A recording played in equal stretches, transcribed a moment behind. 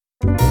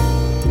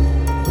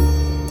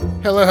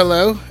Hello,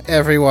 hello,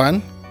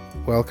 everyone.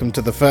 Welcome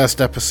to the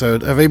first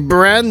episode of a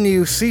brand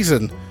new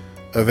season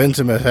of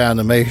Intimate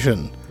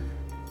Animation,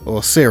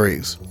 or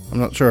series. I'm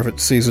not sure if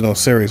it's season or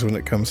series when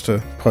it comes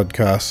to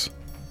podcasts.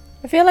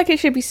 I feel like it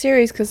should be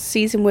series because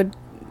season would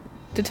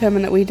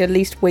determine that we'd at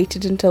least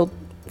waited until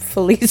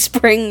fully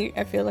spring.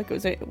 I feel like it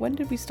was... When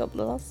did we stop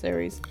the last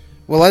series?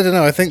 Well, I don't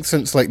know. I think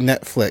since, like,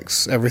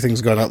 Netflix,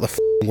 everything's gone out the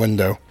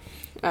window.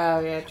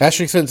 Oh, yeah. True.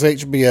 Actually, since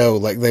HBO,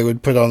 like, they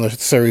would put on a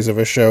series of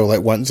a show,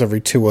 like, once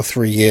every 2 or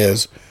 3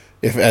 years.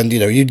 And, you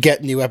know, you'd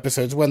get new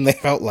episodes when they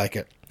felt like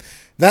it.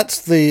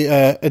 That's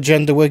the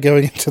agenda we're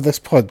going into this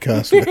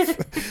podcast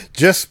with.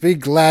 Just be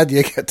glad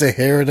you get to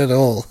hear it at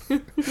all.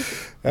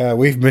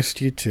 We've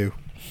missed you too.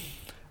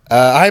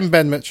 I'm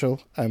Ben Mitchell.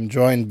 I'm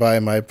joined by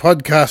my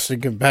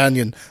podcasting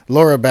companion,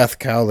 Laura Beth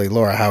Cowley.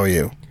 Laura, how are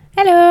you?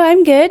 Hello,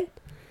 I'm good.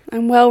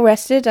 I'm well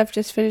rested. I've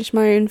just finished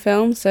my own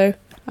film, so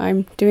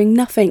I'm doing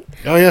nothing.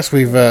 Oh yes,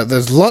 we've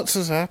there's lots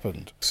has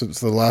happened since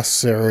the last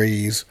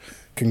series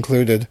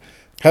concluded.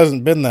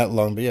 Hasn't been that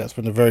long, but yeah, it's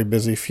been a very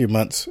busy few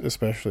months,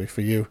 especially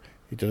for you.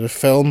 You did a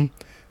film.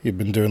 You've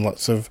been doing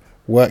lots of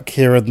work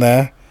here and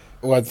there.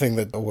 One thing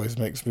that always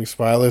makes me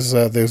smile is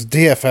those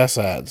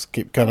DFS ads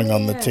keep coming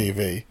on the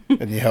TV,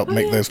 and you help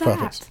make those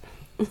puppets.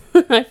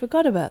 I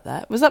forgot about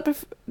that. Was that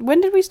when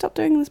did we stop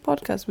doing this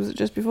podcast? Was it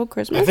just before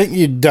Christmas? I think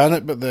you'd done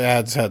it, but the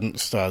ads hadn't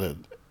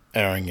started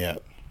airing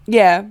yet.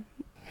 Yeah.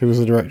 Who was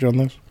the director on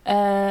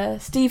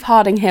this? Steve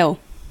Harding Hill.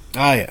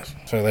 Ah, yes.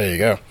 So there you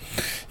go.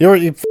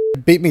 You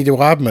beat me to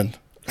Admin.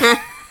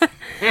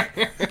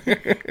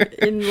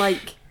 In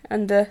like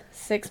under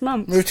 6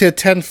 months. Moved here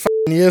 10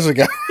 years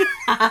ago.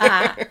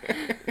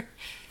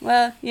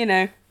 Well, you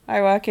know,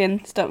 I work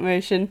in stop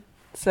motion,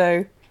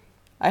 so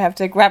I have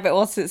to grab it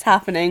whilst it's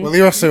happening. Well,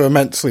 you're also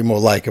immensely more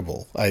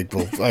likable. I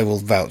will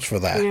vouch for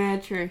that. Yeah,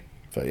 true.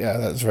 But yeah,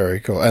 that's very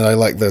cool. And I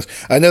like those.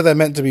 I know they're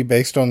meant to be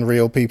based on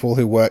real people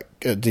who work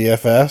at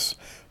DFS,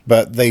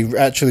 but they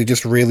actually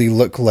just really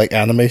look like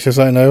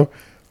animators I know.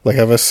 Like,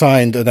 I've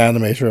assigned an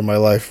animator in my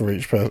life for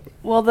each puppet.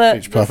 Well,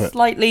 the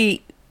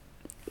slightly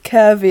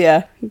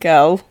curvier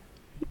girl,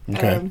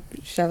 okay.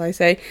 Shall I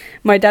say,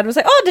 my dad was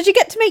like, "Oh, did you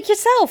get to make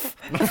yourself?"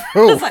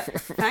 I was like,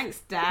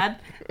 "Thanks, Dad."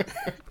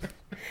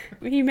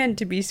 He meant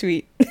to be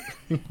sweet.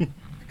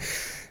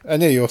 I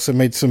know you also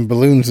made some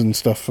balloons and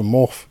stuff for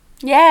Morph.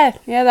 Yeah,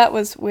 that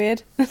was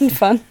weird and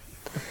fun.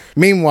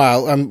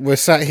 Meanwhile, we're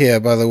sat here,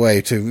 by the way,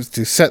 to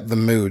set the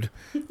mood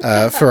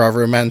for our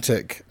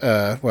romantic,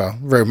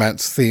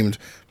 romance-themed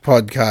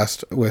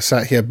podcast. We're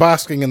sat here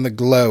basking in the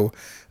glow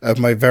of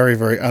my very,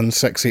 very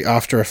unsexy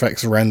After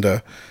Effects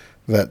render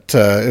that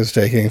is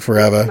taking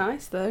forever. That's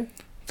nice, though.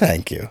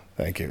 Thank you.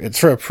 It's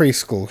for a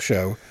preschool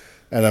show,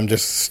 and I'm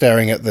just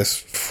staring at this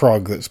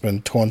frog that's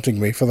been taunting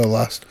me for the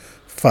last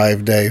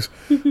 5 days.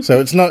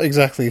 So it's not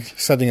exactly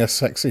setting a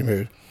sexy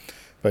mood.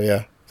 But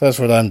yeah, that's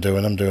what I'm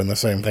doing. I'm doing the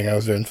same thing I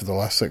was doing for the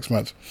last 6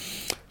 months.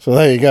 So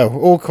there you go.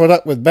 All caught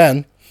up with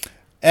Ben.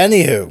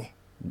 Anywho.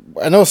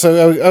 And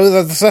also,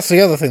 that's the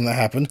other thing that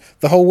happened.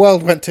 The whole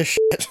world went to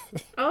shit.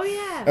 Oh,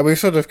 yeah. And we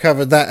sort of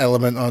covered that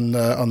element on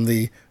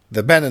the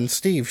Ben and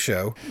Steve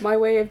show. My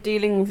way of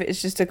dealing with it is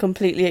just to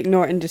completely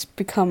ignore it and just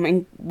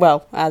becoming,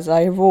 well, as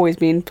I have always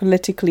been,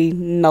 politically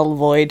null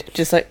void.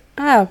 Just like,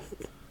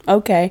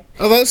 okay.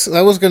 Oh,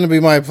 that was going to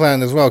be my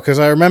plan as well, because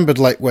I remembered,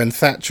 like, when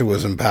Thatcher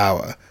was in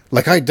power.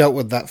 Like, I dealt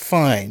with that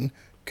fine,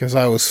 because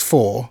I was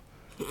 4.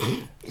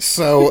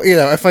 So, you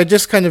know, if I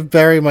just kind of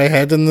bury my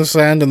head in the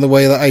sand in the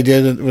way that I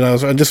did when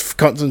I just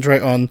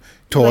concentrate on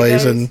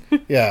toys and,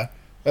 yeah.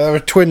 There are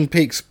Twin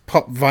Peaks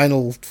pop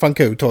vinyl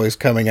Funko toys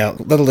coming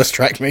out. That'll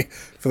distract me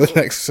for the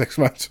next 6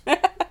 months.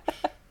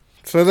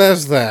 So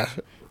there's that.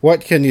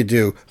 What can you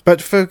do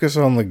but focus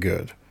on the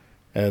good?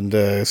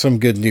 And some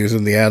good news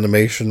in the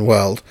animation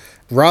world.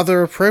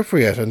 Rather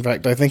appropriate. In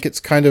fact, I think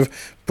it's kind of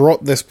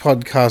brought this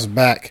podcast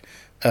back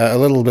a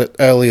little bit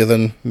earlier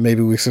than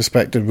maybe we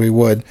suspected we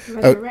would.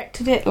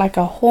 Resurrected it like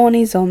a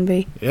horny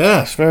zombie.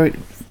 Yes, very...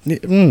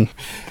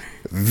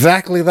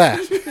 exactly that.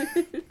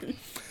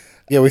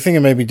 Yeah, we think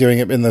of maybe doing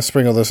it in the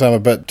spring or the summer,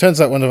 but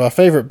turns out one of our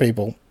favourite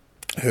people,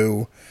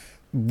 who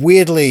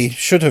weirdly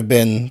should have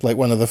been like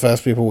one of the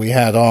first people we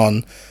had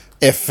on,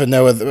 if for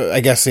no other...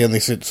 I guess the only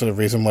sort of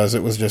reason was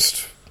it was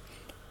just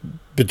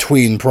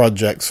between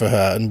projects for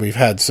her, and we've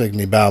had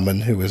Signe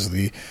Bauman, who is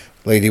the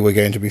lady we're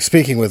going to be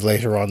speaking with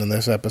later on in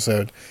this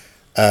episode.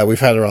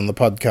 We've had her on the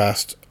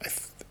podcast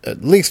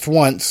at least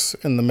once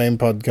in the main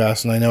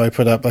podcast, and I know I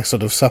put up a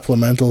sort of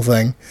supplemental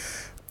thing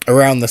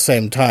around the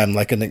same time,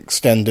 like an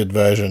extended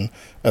version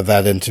of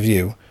that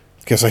interview,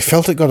 because I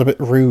felt it got a bit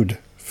rude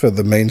for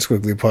the main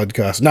Squiggly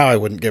podcast. Now I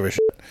wouldn't give a shit.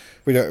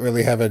 We don't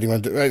really have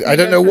anyone to... I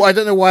don't know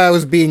why I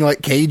was being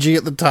like cagey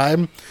at the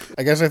time.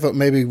 I guess I thought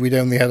maybe we'd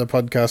only had a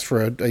podcast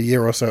for a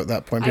year or so at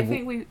that point. I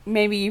think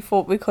maybe you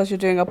thought because you're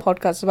doing a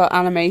podcast about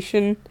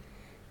animation,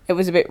 it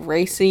was a bit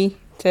racy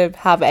to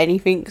have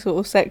anything sort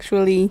of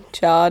sexually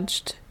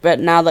charged. But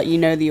now that you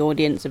know the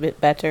audience a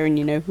bit better and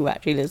you know who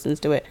actually listens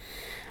to it,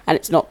 and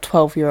it's not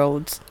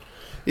 12-year-olds.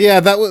 Yeah,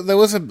 there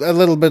was a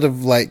little bit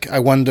of like, I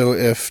wonder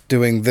if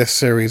doing this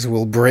series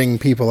will bring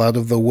people out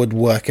of the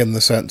woodwork in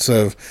the sense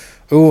of,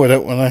 oh, I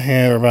don't want to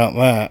hear about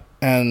that.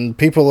 And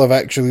people have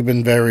actually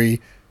been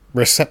very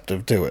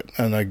receptive to it.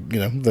 And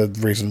the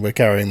reason we're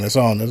carrying this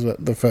on is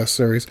that the first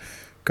series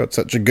got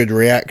such a good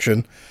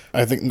reaction.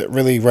 I think that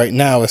really right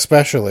now,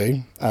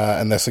 especially,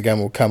 and this again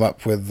will come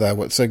up with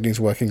what Signy's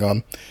working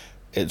on,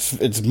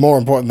 it's more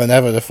important than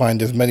ever to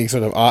find as many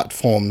sort of art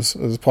forms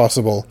as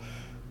possible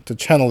to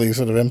channel these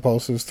sort of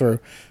impulses through.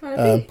 I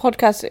think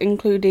podcasts,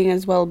 including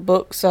as well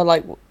books, are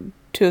like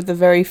two of the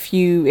very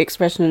few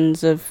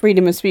expressions of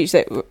freedom of speech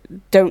that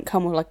don't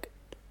come with like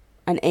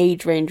an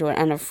age range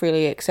and are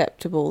freely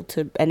acceptable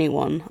to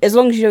anyone. As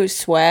long as you don't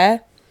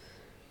swear,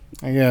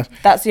 Yeah,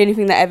 that's the only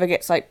thing that ever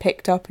gets like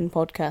picked up in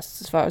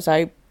podcasts, as far as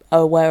I'm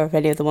aware of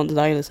any of the ones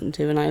that I listen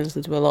to, and I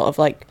listen to a lot of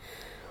like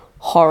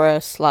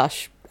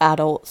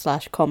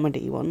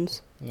horror/adult/comedy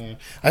ones. yeah.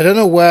 I don't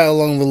know where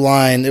along the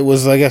line it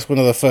was, I guess, one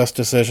of the first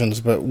decisions,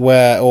 but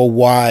where or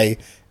why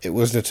it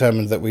was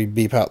determined that we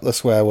beep out the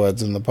swear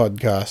words in the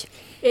podcast.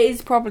 It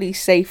is probably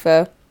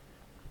safer.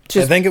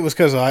 I think it was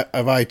because of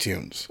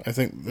iTunes. I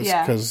think it's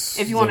Yeah, because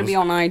if you want to be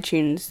on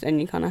iTunes, then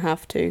you kind of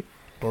have to.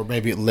 Or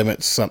maybe it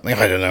limits something.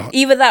 I don't know.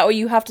 Either that, or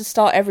you have to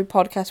start every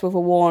podcast with a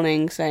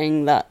warning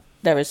saying that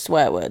there is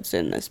swear words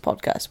in this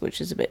podcast,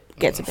 which is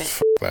gets a bit.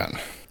 F*** that.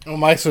 Well,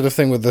 my sort of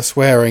thing with the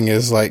swearing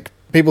is like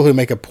people who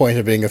make a point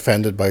of being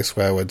offended by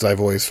swear words. I've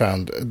always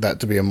found that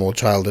to be a more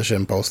childish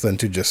impulse than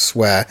to just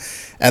swear.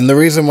 And the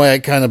reason why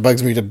it kind of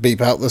bugs me to beep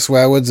out the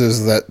swear words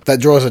is that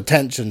draws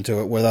attention to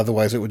it, where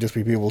otherwise it would just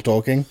be people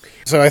talking.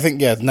 So I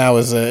think now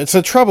it's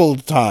a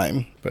troubled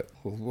time, but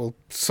we'll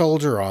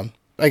soldier on.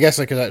 I guess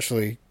I could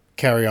actually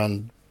carry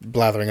on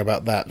blathering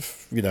about that,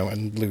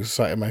 and lose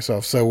sight of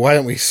myself. So why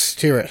don't we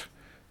steer it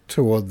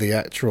toward the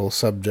actual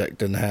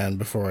subject in hand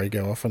before I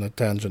go off on a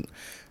tangent?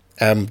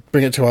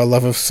 Bring it to our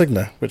love of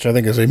Signa, which I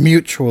think is a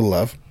mutual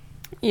love.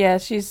 Yeah,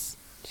 she's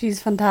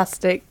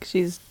fantastic.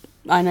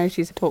 I know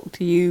she's talked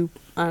to you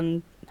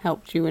and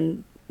helped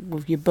you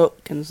with your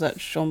book and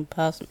such on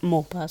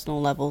more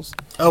personal levels.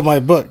 Oh, my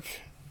book.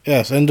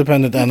 Yes,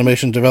 independent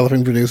animation,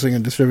 developing, producing,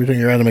 and distributing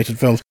your animated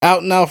films.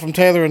 Out now from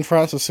Taylor and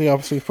Francis C.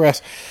 Opposite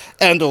Press,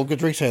 and all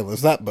good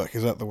retailers. That book,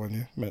 is that the one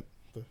you meant?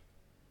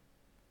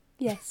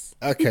 Yes.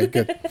 Okay,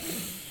 good.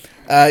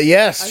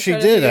 Yes, she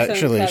did,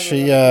 actually.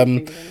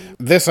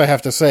 This, I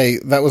have to say,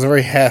 that was a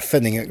very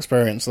hair-thinning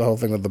experience, the whole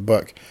thing with the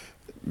book.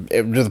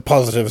 The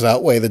positives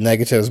outweigh the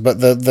negatives, but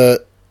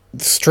the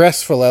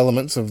stressful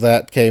elements of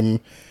that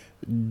came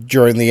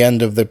during the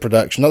end of the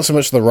production. Not so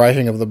much the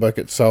writing of the book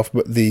itself,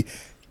 but the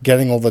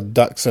getting all the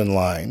ducks in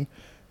line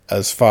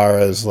as far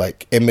as,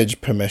 like, image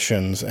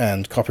permissions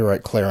and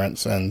copyright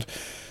clearance and,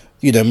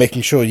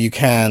 making sure you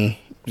can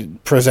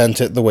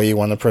present it the way you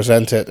want to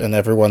present it and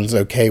everyone's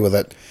okay with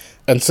it.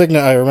 And Signa,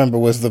 I remember,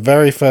 was the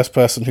very first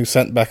person who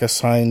sent back a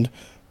signed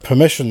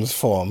permissions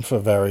form for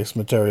various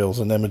materials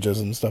and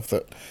images and stuff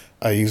that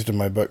I used in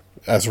my book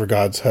as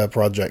regards her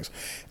projects.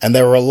 And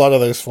there were a lot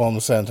of those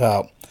forms sent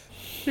out.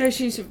 No,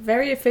 she's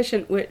very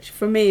efficient, which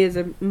for me is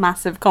a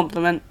massive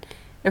compliment.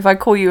 If I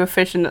call you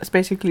efficient, that's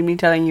basically me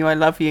telling you I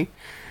love you.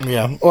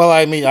 Yeah. Well,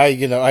 I mean,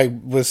 I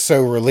was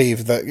so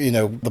relieved that,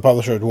 the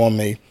publisher had warned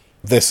me,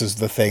 this is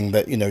the thing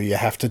that, you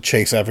have to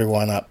chase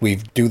everyone up. We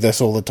do this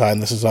all the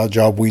time. This is our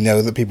job. We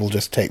know that people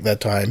just take their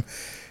time,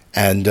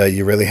 and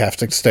you really have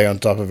to stay on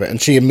top of it.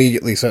 And she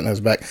immediately sent hers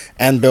back,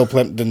 and Bill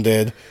Plimpton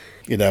did,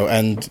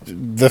 and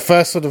the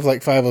first sort of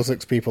like 5 or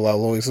 6 people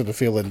I'll always sort of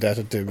feel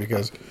indebted to,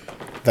 because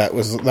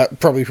that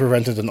probably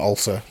prevented an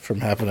ulcer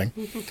from happening.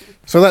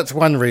 So that's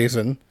one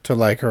reason to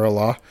like her a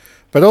lot.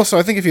 But also,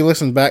 I think if you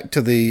listen back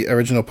to the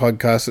original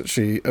podcast that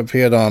she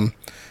appeared on,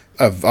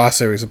 of our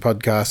series of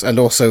podcasts, and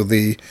also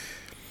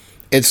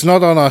it's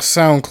not on our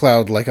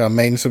SoundCloud like our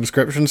main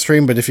subscription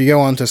stream, but if you go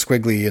on to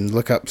Squiggly and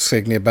look up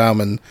Signy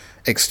Bauman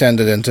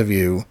extended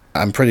interview,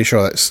 I'm pretty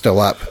sure it's still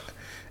up,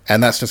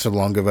 and that's just a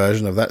longer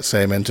version of that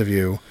same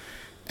interview.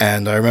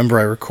 And I remember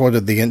I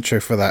recorded the intro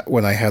for that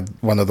when I had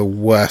one of the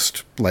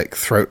worst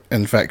throat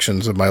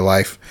infections of my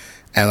life,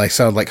 and I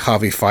sound like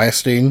Harvey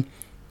Fierstein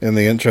in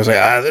the intro. It's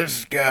like,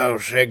 this girl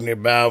Signy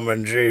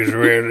Bauman, she's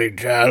really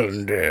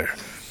talented.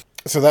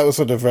 So that was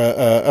sort of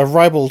a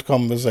ribald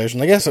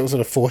conversation. I guess it was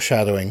sort of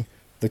foreshadowing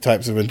the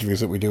types of interviews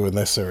that we do in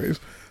this series,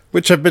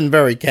 which have been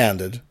very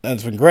candid, and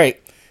it's been great.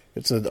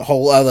 It's a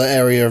whole other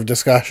area of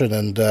discussion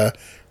and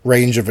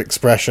range of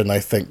expression, I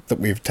think, that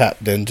we've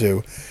tapped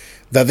into,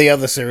 that the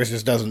other series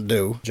just doesn't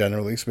do,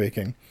 generally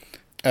speaking.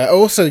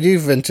 Also,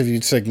 you've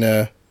interviewed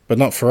Signa, but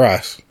not for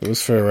us. It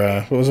was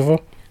for, what was it for?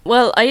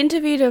 Well, I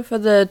interviewed her for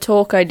the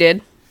talk I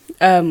did,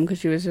 because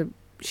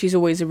she's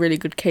always a really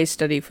good case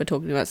study for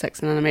talking about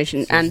sex and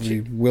animation. And the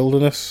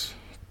Wilderness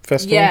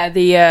Festival? Yeah,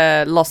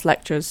 the Lost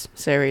Lectures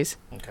series.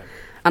 Okay.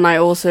 And I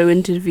also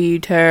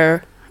interviewed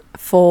her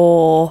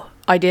for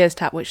Ideas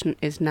Tap, which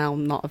is now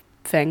not a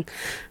thing.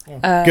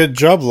 Oh. Good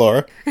job,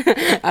 Laura.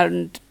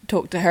 And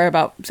talked to her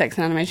about sex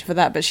and animation for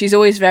that. But she's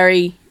always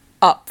very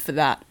up for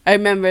that. I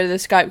remember the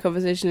Skype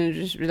conversation and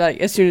just like,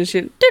 as soon as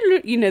she,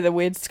 you know, the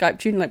weird Skype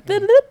tune, like,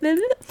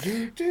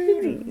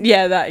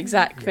 yeah, that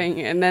exact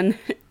thing. And then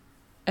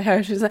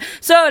her, she was like,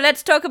 so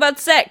let's talk about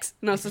sex.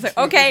 And I was just like,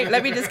 okay,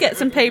 let me just get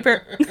some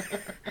paper.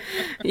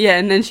 Yeah,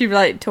 and then she'd be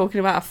like talking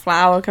about a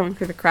flower coming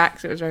through the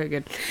cracks. It was very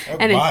good.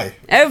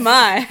 Oh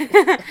my.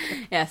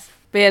 Yes.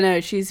 But yeah,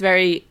 no, she's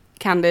very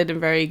candid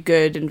and very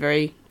good and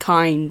very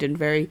kind and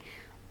very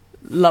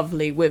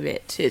lovely with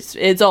it.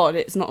 It's odd.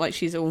 It's not like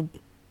she's all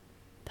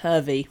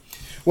pervy.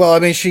 Well, I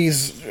mean,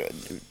 she's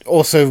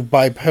also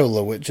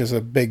bipolar, which is a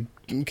big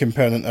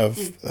component of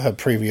her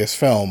previous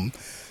film,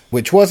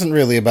 which wasn't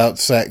really about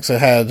sex. It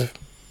had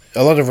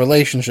a lot of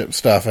relationship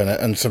stuff in it,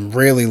 and some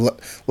really,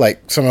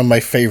 like, some of my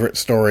favorite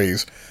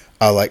stories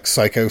are, like,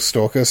 psycho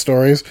stalker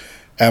stories.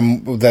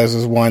 There's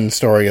this one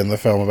story in the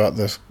film about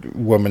this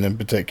woman in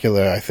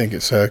particular. I think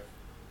it's her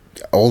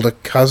older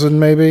cousin,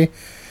 maybe.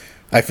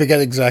 I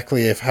forget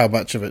exactly how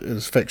much of it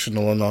is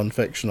fictional or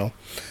non-fictional.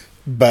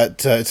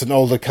 But it's an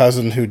older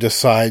cousin who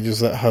decides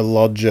that her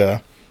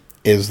lodger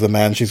is the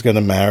man she's going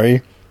to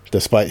marry,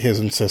 despite his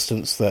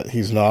insistence that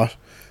he's not.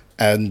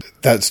 And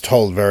that's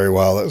told very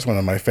well. That's one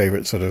of my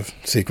favorite sort of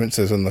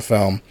sequences in the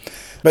film.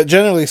 But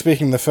generally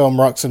speaking, the film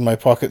Rocks in My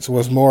Pockets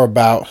was more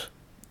about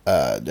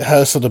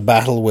her sort of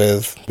battle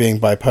with being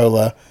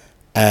bipolar,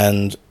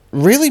 and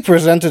really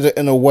presented it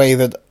in a way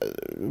that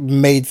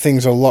made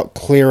things a lot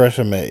clearer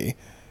to me.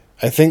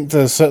 I think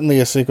there's certainly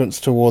a sequence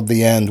toward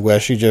the end where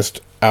she just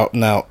out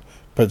and out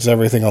puts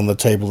everything on the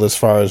table as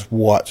far as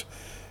what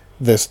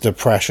this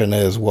depression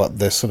is, what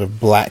this sort of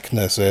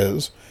blackness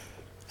is,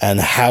 and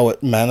how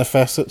it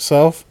manifests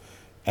itself,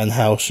 and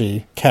how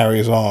she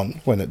carries on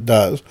when it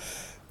does.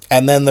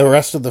 And then the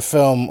rest of the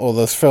film, or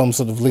the film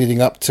sort of leading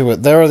up to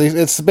it,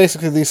 it's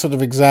basically these sort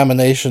of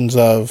examinations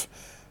of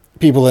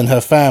people in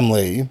her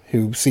family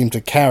who seem to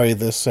carry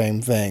this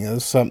same thing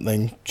as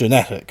something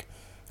genetic,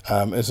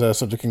 is her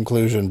sort of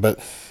conclusion. But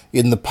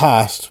in the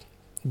past,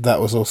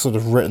 that was all sort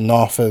of written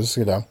off as,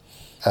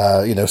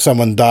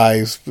 someone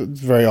dies,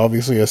 very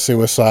obviously a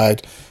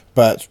suicide,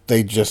 but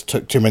they just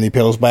took too many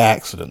pills by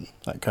accident,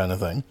 that kind of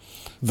thing.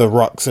 The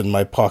Rocks in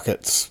My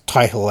Pockets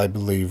title, I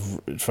believe,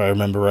 if I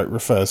remember right,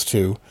 refers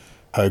to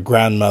her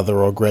grandmother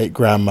or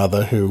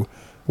great-grandmother who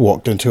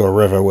walked into a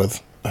river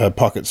with her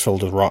pockets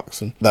filled with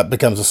rocks, and that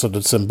becomes a sort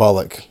of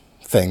symbolic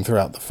thing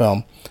throughout the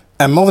film.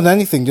 And more than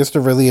anything, just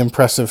a really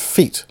impressive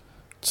feat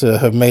to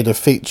have made a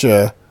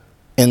feature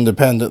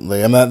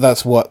independently. And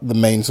that's what the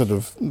main sort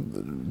of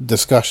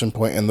discussion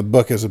point in the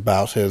book is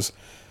about, is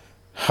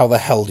how the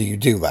hell do you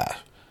do that?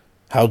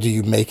 How do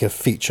you make a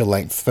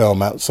feature-length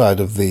film outside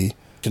of the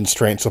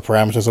constraints or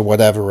parameters or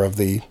whatever of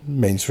the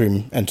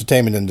mainstream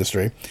entertainment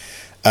industry?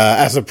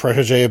 As a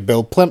protege of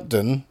Bill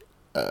Plympton,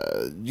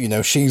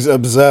 she's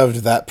observed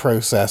that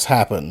process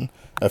happen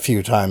a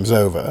few times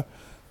over.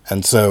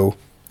 And so,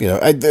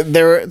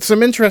 there are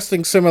some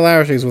interesting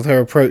similarities with her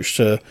approach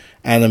to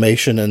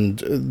animation and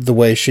the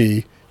way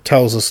she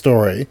tells a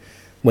story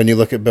when you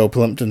look at Bill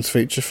Plympton's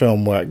feature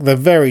film work. They're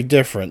very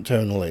different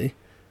tonally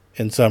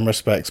in some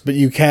respects, but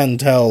you can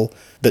tell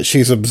that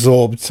she's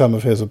absorbed some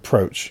of his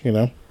approach,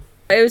 It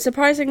was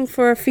surprising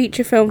for a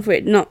feature film for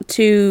it not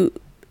to,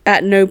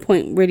 at no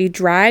point, really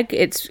drag.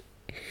 It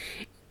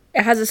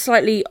has a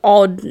slightly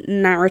odd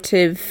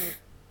narrative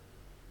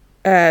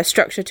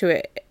structure to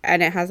it,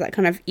 and it has that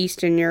kind of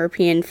Eastern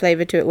European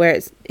flavour to it, where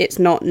it's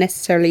not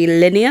necessarily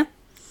linear,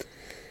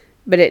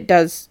 but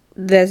there's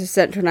a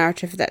central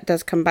narrative that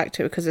does come back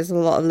to it, because there's a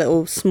lot of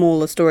little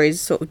smaller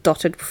stories sort of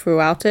dotted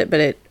throughout it,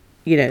 but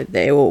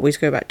they always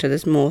go back to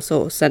this more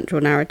sort of central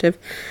narrative.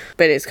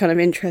 But it's kind of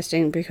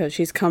interesting because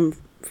she's come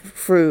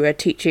through a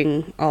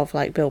teaching of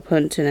like Bill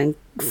Plympton and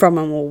from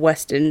a more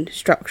Western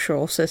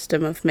structural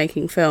system of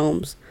making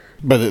films.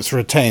 But it's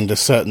retained a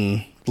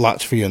certain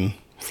Latvian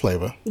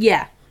flavour.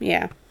 Yeah.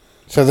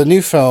 So the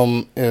new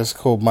film is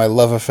called My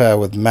Love Affair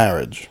with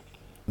Marriage.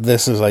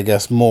 This is, I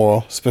guess,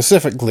 more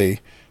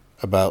specifically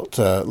about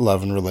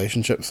love and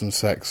relationships and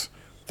sex.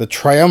 The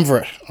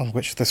triumvirate on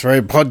which this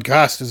very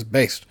podcast is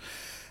based.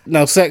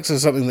 Now, sex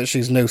is something that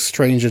she's no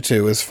stranger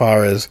to as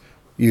far as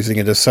using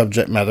it as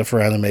subject matter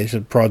for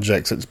animated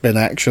projects. It's been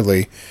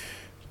actually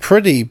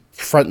pretty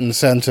front and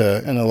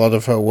center in a lot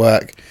of her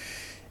work.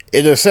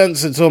 In a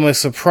sense, it's almost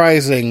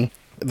surprising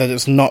that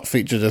it's not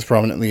featured as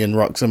prominently in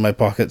Rocks in My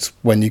Pockets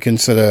when you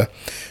consider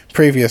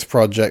previous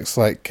projects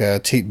like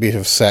Teat Beat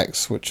of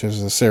Sex, which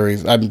is a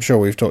series I'm sure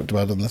we've talked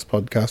about on this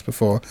podcast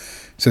before.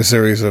 It's a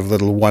series of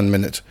little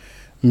 1-minute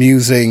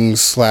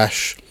musings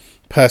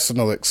 /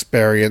 personal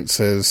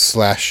experiences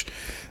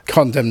 /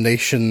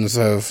 condemnations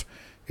of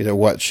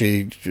what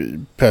she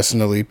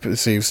personally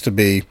perceives to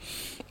be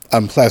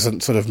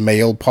unpleasant sort of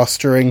male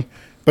posturing,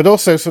 but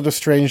also sort of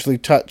strangely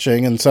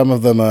touching, and some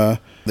of them are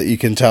that you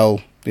can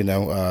tell,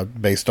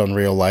 based on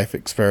real life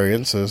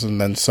experiences,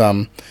 and then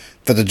some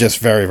that are just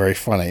very, very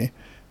funny,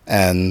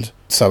 and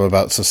some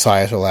about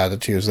societal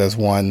attitudes. There's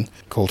one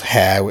called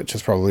Hair, which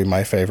is probably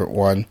my favorite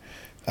one.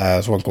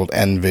 There's one called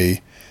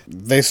Envy.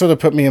 They sort of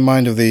put me in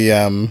mind of the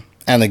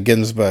Anna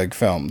Ginsberg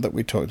film that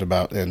we talked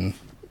about in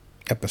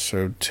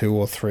episode 2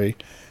 or 3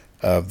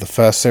 of the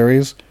first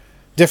series.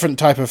 Different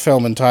type of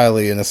film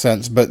entirely, in a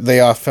sense, but they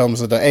are films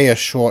that are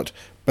short,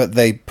 but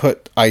they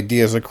put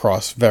ideas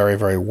across very,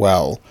 very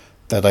well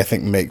that I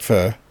think make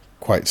for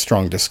quite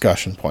strong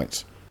discussion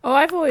points. Oh,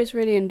 I've always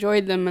really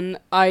enjoyed them, and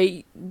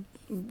I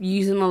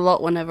use them a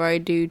lot whenever I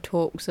do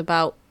talks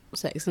about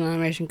sex and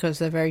animation, because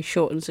they're very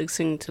short and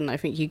succinct, and I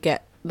think you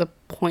get the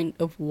point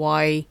of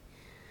why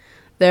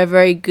they're a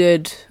very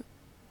good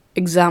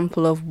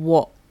example of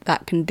what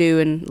that can do,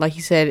 and like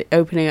you said,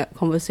 opening up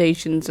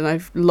conversations. And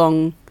I've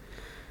long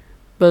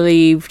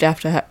believed,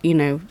 after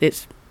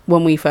it's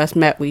when we first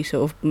met, we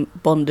sort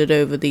of bonded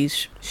over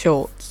these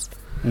shorts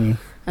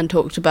and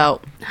talked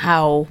about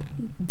how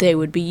they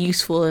would be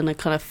useful in a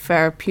kind of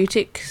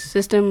therapeutic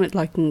system,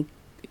 like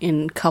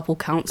in couple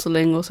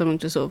counselling or something,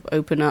 to sort of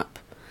open up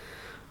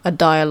a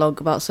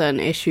dialogue about certain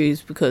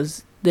issues,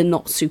 because they're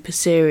not super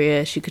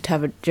serious. You could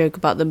have a joke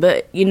about them.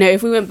 But,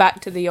 if we went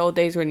back to the old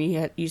days when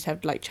you used to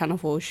have, like, Channel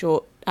 4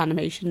 short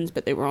animations,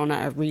 but they were on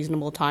at a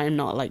reasonable time,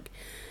 not, like,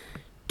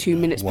 2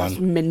 minutes past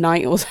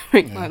midnight or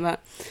something like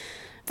that,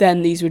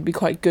 then these would be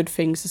quite good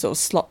things to sort of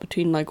slot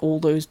between, like, all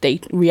those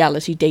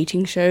reality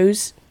dating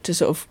shows to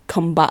sort of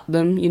combat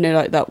them.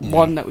 Like that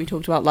one that we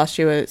talked about last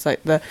year, where it's like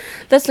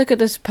let's look at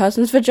this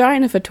person's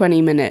vagina for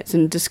 20 minutes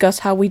and discuss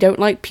how we don't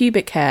like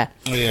pubic hair.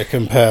 Yeah,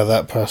 compare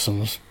that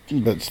person's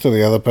bits to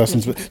the other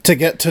person's, to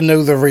get to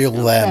know the real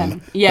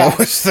them. Yeah. That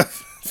was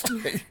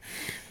the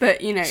But,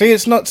 See,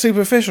 it's not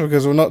superficial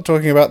because we're not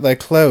talking about their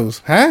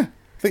clothes. Huh?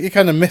 I think you're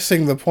kind of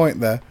missing the point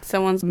there.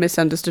 Someone's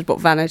misunderstood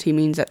what vanity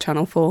means at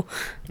Channel 4.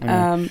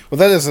 Well,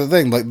 that is the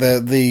thing. Like,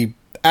 the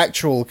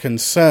actual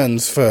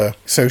concerns for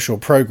social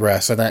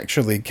progress and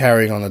actually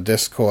carrying on a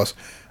discourse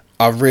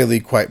are really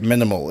quite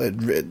minimal.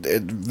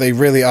 They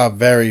really are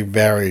very,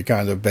 very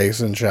kind of base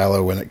and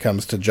shallow when it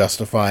comes to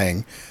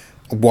justifying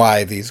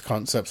why these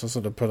concepts are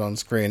sort of put on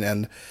screen.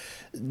 And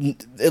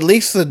at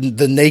least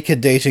the naked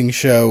dating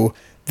show,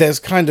 there's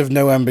kind of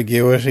no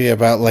ambiguity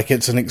about, like,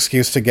 it's an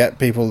excuse to get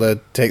people to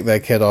take their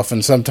kid off.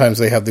 And sometimes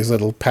they have these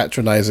little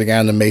patronizing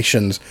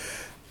animations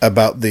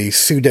about the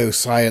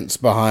pseudoscience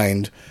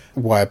behind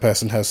why a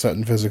person has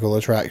certain physical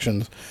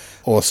attractions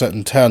or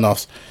certain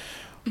turn-offs.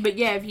 But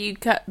yeah, if you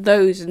cut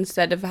those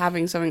instead of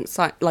having something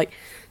like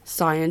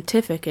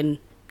scientific, in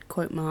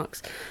quote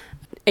marks,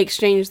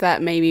 exchange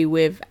that maybe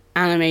with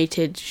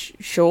animated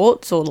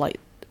shorts or like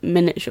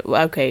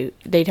okay,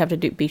 they'd have to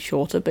be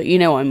shorter, but you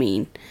know what I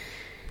mean.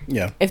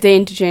 Yeah. If they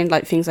interchange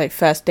like things like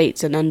first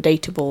dates and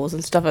undateables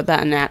and stuff like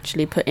that, and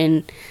actually put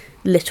in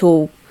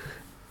little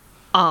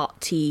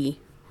arty,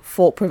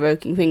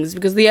 thought-provoking things,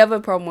 because the other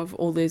problem with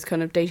all these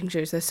kind of dating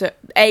shows,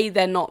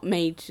 they're not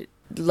made,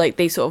 like,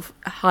 they sort of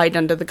hide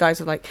under the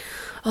guise of like,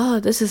 oh,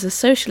 this is a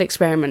social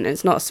experiment.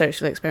 It's not a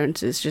social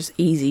experiment, it's just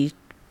easy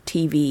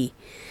TV,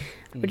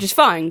 which is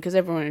fine because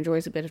everyone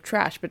enjoys a bit of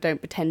trash, but don't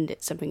pretend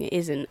it's something it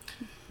isn't.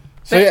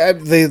 So yeah,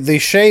 the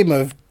shame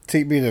of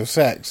Teat Beat of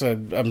Sex, I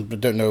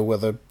don't know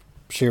whether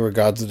she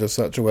regards it as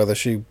such or whether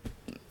she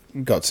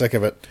got sick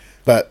of it,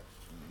 but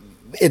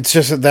it's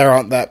just that there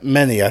aren't that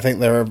many. I think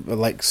there are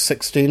like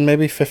 16,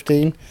 maybe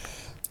 15.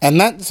 And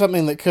that's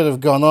something that could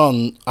have gone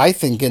on, I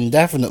think,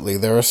 indefinitely.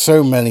 There are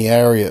so many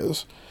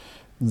areas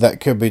that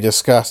could be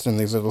discussed in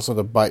these little sort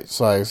of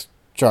bite-sized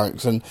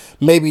chunks. And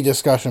maybe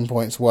discussion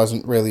points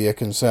wasn't really a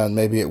concern.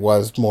 Maybe it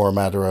was more a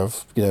matter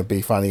of,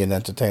 be funny and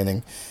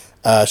entertaining.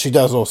 She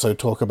does also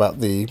talk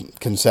about the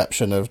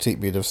conception of Teat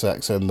Beat of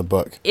Sex in the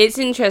book. It's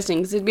interesting,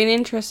 because it'd be an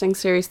interesting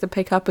series to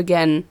pick up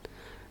again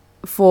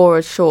for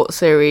a short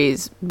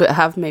series, but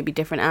have maybe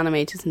different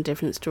animators and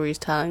different stories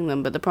telling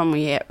them. But the problem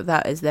we get with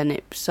that is then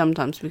it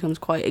sometimes becomes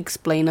quite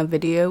explainer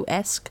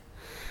video-esque,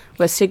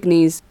 where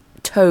Signy's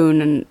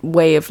tone and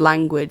way of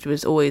language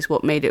was always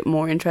what made it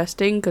more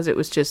interesting, because it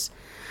was just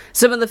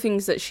some of the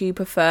things that she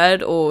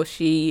preferred or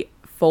she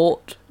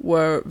thought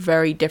were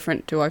very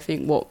different to, I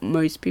think, what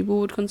most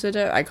people would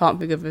consider. I can't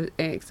think of an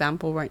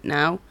example right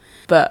now,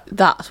 but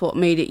that's what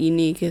made it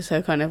unique, is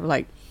her kind of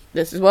like,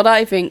 this is what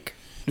I think.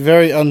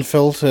 Very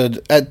unfiltered,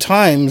 at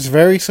times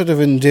very sort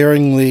of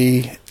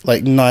endearingly,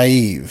 like,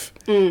 naive,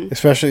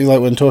 especially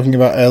like when talking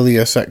about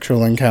earlier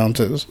sexual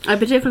encounters. I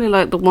particularly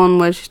like the one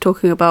where she's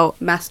talking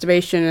about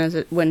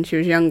masturbation when she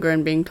was younger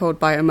and being told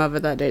by her mother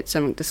that it's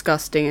something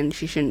disgusting and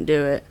she shouldn't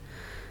do it,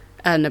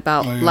 and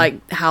about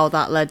like how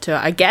that led to,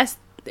 I guess,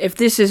 if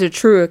this is a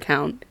true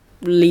account,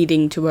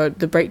 leading to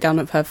the breakdown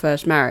of her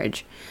first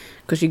marriage,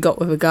 because she got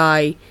with a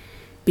guy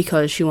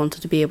because she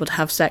wanted to be able to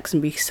have sex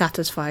and be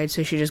satisfied,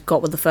 so she just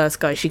got with the first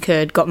guy she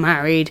could, got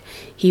married,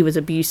 he was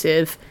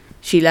abusive,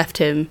 she left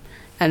him,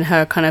 and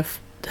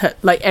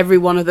like, every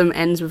one of them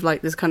ends with,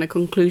 like, this kind of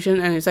conclusion,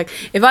 and it's like,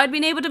 if I'd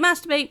been able to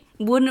masturbate,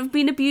 wouldn't have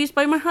been abused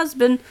by my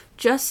husband,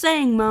 just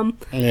saying, Mum.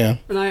 Yeah.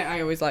 And I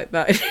always like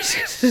that.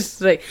 It's just,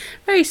 like,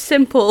 very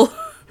simple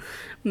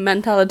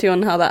mentality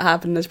on how that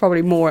happened. There's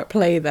probably more at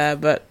play there,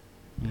 but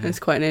it's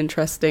quite an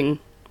interesting...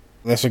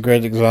 That's a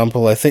great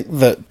example. I think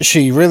that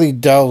she really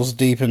delves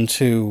deep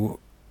into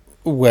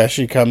where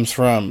she comes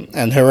from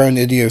and her own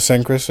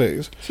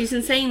idiosyncrasies. She's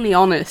insanely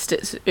honest.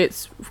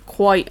 It's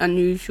quite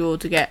unusual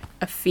to get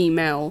a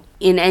female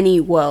in any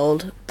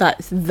world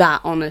that's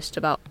that honest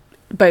about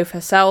both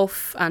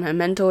herself and her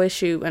mental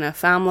issue and her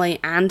family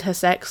and her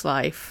sex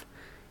life.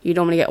 You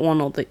normally get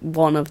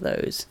one of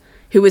those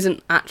who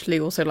isn't actually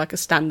also like a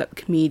stand-up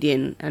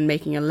comedian and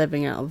making a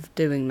living out of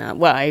doing that.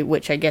 Well,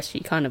 which I guess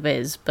she kind of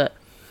is, but...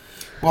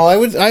 Well,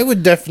 I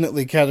would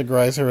definitely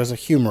categorize her as a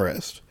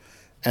humorist.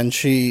 And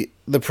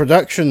the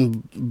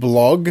production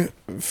blog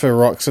for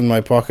Rocks in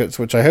My Pockets,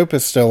 which I hope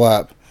is still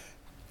up,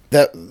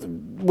 that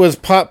was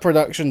part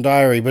production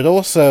diary, but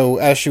also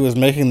as she was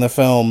making the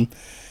film,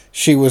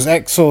 she was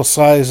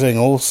exorcising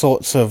all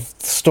sorts of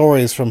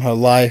stories from her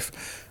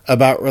life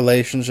about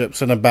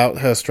relationships and about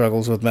her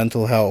struggles with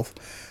mental health.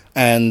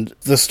 And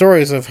the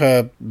stories of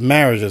her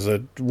marriages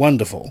are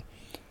wonderful.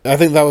 I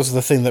think that was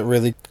the thing that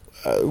really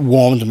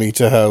warmed me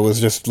to her,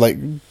 was just like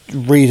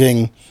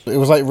reading. It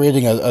was like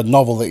reading a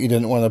novel that you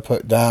didn't want to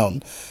put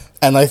down.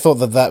 And I thought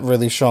that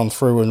really shone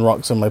through in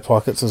Rocks in My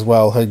Pockets as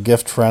well, her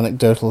gift for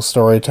anecdotal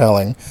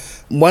storytelling.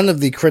 One of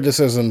the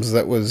criticisms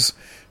that was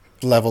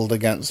leveled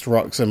against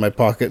Rocks in My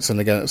Pockets, and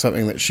again it's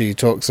something that she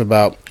talks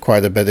about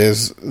quite a bit,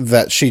 is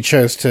that she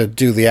chose to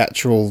do the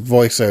actual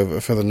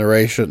voiceover for the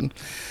narration.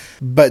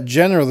 But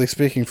generally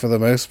speaking, for the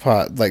most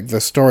part, like,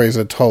 the stories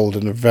are told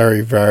in a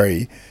very,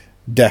 very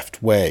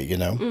deft way, you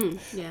know?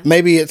 Yeah.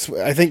 Maybe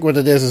I think what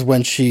it is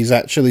when she's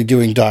actually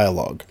doing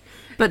dialogue.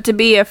 But to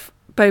be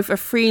both a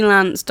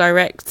freelance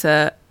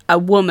director, a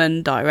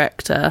woman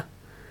director,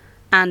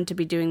 and to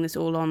be doing this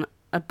all on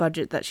a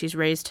budget that she's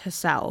raised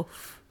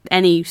herself,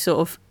 any sort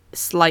of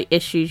slight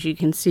issues you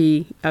can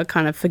see are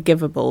kind of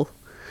forgivable.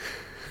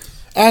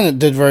 And it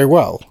did very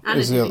well. And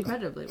it did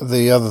incredibly well.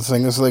 The other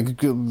thing is, like,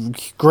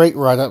 great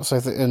write-ups, I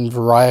think, in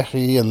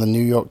Variety and the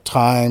New York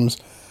Times.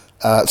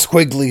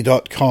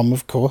 Squiggly.com,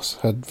 of course,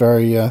 had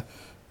very,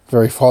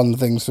 very fond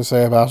things to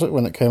say about it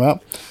when it came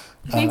out.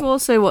 I think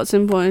also what's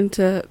important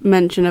to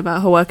mention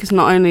about her work is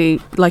not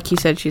only, like you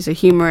said, she's a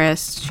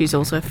humorist, she's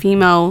also a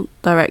female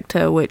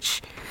director,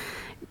 which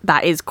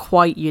that is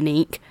quite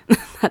unique.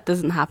 That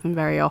doesn't happen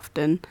very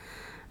often.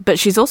 But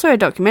she's also a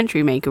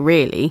documentary maker,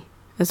 really,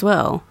 as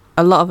well.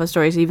 A lot of her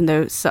stories, even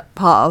though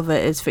part of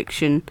it is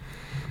fiction,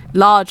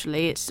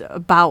 largely it's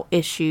about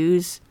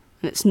issues,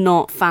 and it's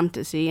not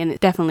fantasy, and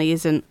it definitely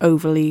isn't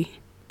overly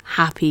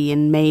happy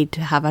and made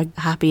to have a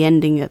happy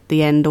ending at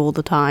the end all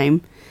the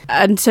time.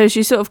 And so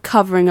she's sort of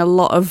covering a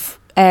lot of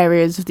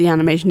areas of the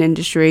animation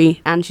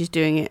industry, and she's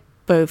doing it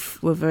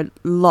both with a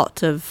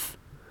lot of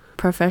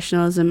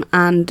professionalism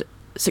and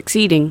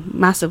succeeding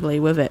massively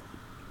with it.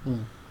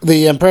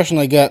 The impression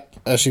I get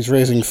as she's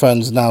raising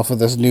funds now for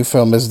this new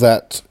film is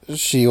that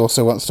she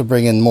also wants to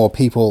bring in more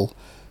people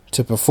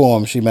to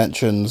perform. She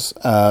mentions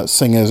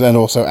singers and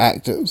also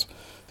actors.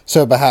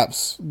 So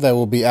perhaps there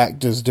will be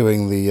actors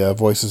doing the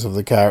voices of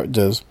the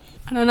characters.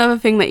 And another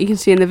thing that you can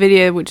see in the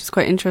video, which is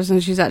quite interesting,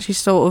 she's actually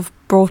sort of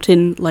brought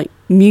in like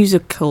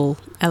musical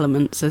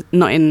elements,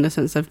 not in the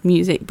sense of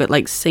music, but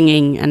like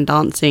singing and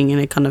dancing in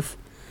a kind of...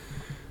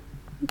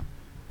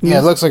 Yeah,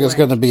 it looks like it's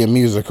going to be a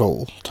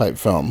musical type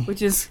film.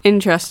 Which is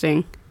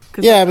interesting.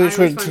 Yeah, but I always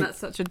find that's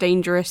such a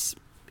dangerous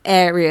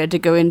area to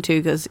go into,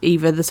 because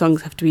either the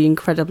songs have to be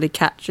incredibly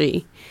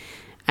catchy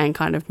and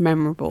kind of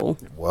memorable.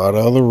 What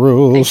are the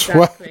rules?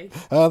 Exactly.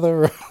 What are the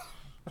rules?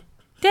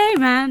 Day,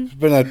 man. It's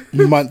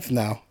been a month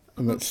now.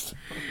 And it's...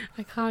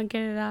 I can't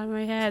get it out of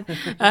my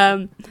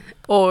head.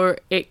 Or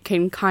it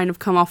can kind of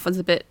come off as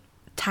a bit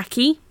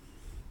tacky.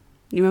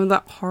 You remember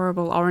that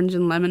horrible Orange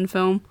and Lemon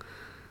film?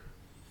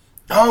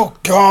 Oh,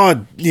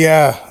 God,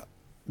 yeah.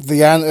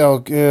 I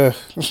know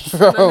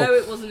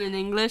it wasn't in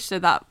English, so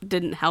that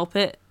didn't help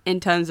it in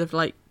terms of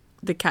like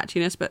the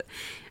catchiness, but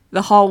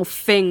the whole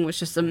thing was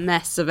just a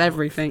mess of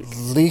everything.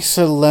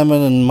 Lisa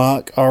Lemon and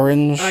Mark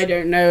Orange. I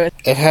don't know.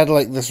 It had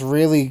like this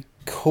really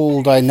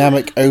cool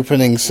dynamic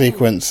opening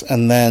sequence,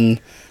 and then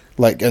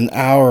like an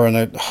hour and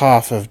a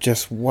half of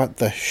just what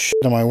the shit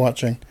am I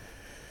watching?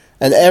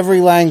 And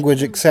every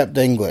language except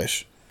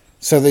English.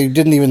 So they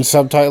didn't even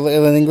subtitle it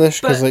in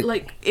English, because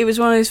like it was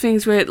one of those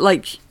things where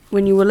like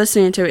when you were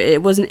listening to it,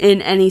 it wasn't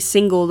in any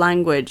single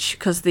language,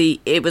 because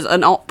it was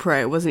an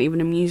opera. It wasn't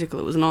even a musical.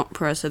 It was an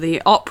opera. So the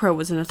opera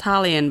was in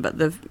Italian, but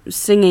the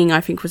singing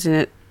I think was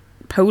in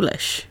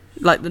Polish,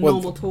 like the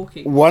normal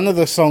talking. One of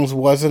the songs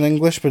was in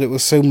English, but it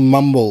was so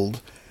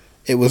mumbled,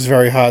 it was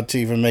very hard to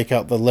even make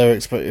out the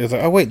lyrics. But it was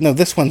like, oh wait, no,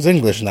 this one's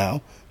English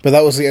now. But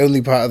that was the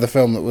only part of the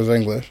film that was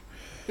English.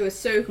 It was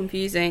so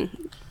confusing.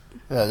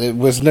 It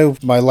was no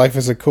My Life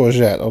is a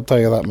Courgette, I'll tell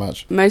you that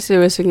much. Mostly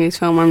with Signy's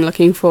film, I'm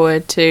looking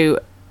forward to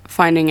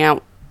finding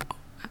out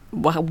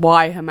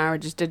why her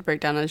marriages did break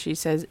down, as she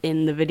says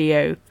in the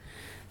video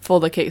for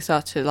the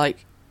Kickstarter.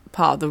 Like,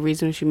 part of the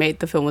reason she made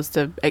the film was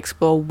to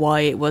explore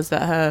why it was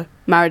that her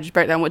marriage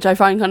broke down, which I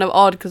find kind of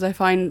odd, because I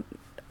find,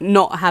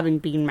 not having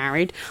been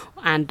married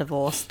and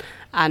divorced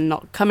and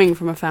not coming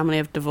from a family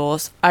of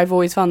divorce, I've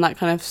always found that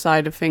kind of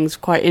side of things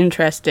quite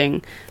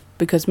interesting,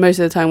 because most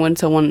of the time when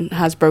someone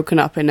has broken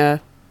up in a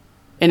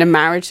in a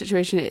marriage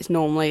situation,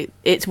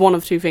 it's one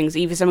of two things.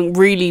 Either something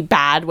really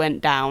bad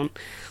went down,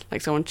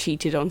 like someone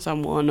cheated on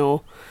someone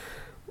or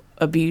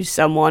abused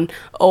someone,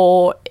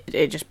 or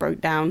it just broke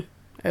down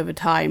over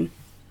time.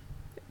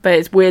 But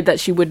it's weird that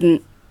she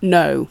wouldn't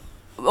know.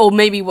 Or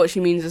maybe what she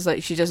means is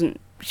like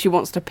she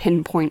wants to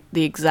pinpoint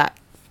the exact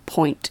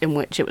point in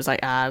which it was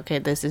like, okay,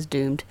 this is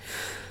doomed.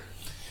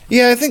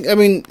 Yeah, I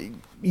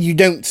mean, you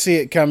don't see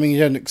it coming, you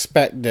don't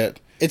expect it.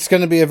 It's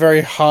going to be a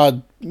very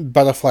hard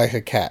butterfly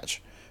to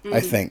catch, I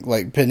think,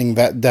 like pinning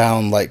that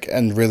down, like,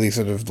 and really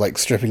sort of like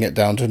stripping it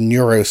down to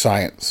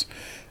neuroscience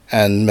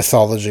and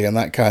mythology and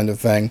that kind of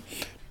thing.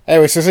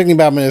 Anyway, so Signe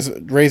Bauman is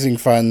raising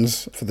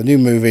funds for the new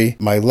movie,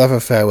 My Love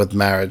Affair with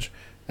Marriage,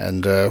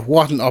 and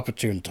what an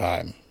opportune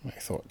time, I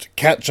thought, to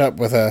catch up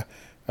with her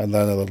and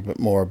learn a little bit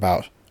more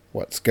about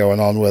what's going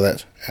on with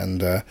it,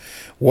 and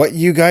what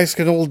you guys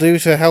can all do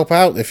to help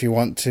out if you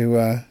want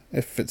to,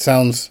 if it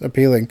sounds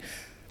appealing.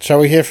 Shall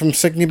we hear from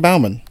Signe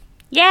Bauman?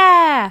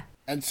 Yeah!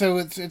 And so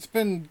it's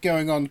been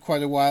going on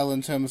quite a while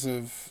in terms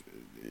of,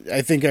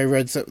 I think I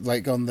read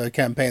like on the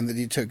campaign that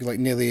you took like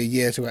nearly a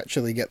year to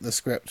actually get the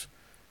script.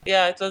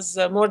 Yeah, it was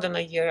more than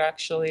a year,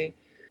 actually.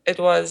 It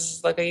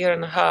was like a year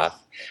and a half.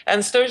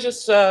 And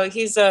Sturgis,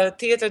 he's a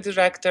theater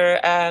director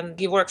and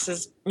he works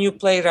as new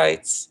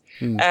playwrights.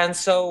 And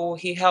so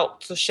he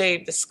helped to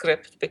shape the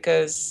script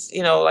because,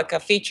 like a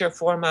feature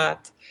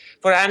format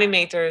for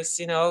animators,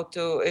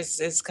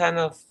 is kind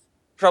of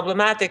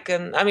problematic.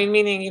 And I mean,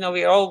 meaning,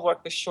 we all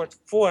work with short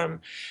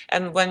form.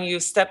 And when you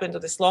step into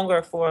this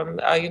longer form,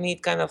 you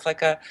need kind of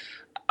like a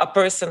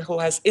person who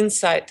has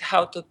insight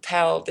how to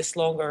tell this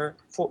longer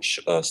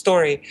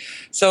story.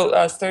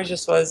 So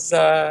Sturgis was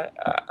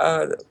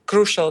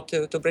crucial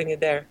to bring it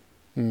there.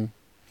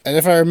 And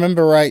if I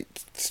remember right,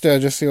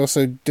 Sturgis, he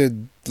also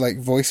did like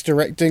voice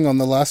directing on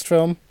the last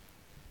film.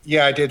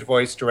 Yeah, I did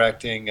voice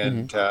directing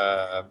and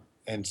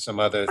some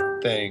other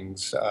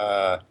things.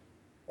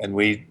 And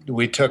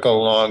we took a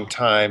long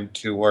time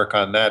to work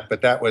on that,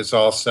 but that was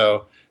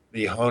also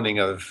the honing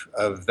of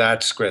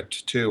that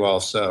script too.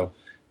 Also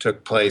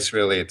took place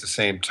really at the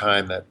same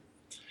time that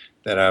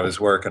I was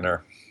working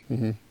her.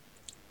 Mm-hmm.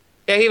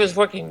 Yeah, he was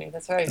working me.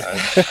 That's right.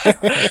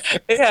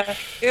 Yeah,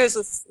 he's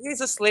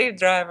a slave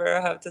driver, I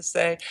have to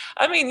say.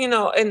 I mean,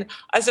 and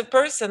as a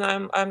person,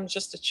 I'm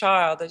just a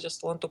child. I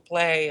just want to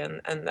play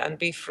and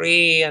be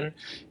free and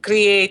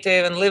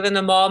creative and live in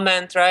the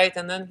moment, right?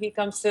 And then he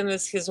comes in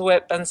with his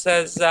whip and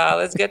says,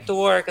 "Let's get to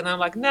work." And I'm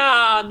like,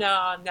 "No.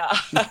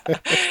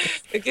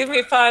 Give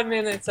me 5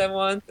 minutes. I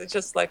want to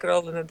just like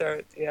roll in the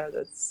dirt." Yeah,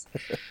 that's.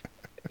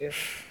 Yeah.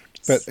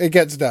 But it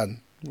gets done.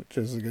 Which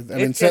is good. I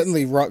mean,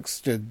 certainly Rocks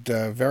did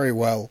very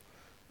well.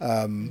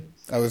 I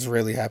was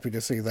really happy to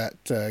see that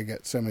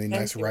get so many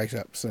nice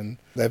write-ups, and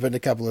there have been a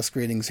couple of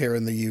screenings here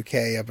in the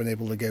UK I've been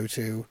able to go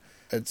to.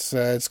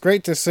 It's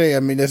great to see. I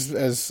mean,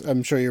 as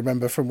I'm sure you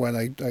remember from when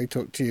I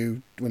talked to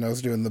you when I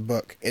was doing the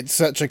book, it's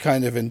such a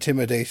kind of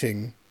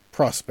intimidating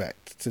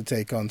prospect to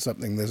take on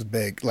something this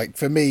big. Like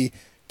for me,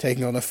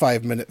 taking on a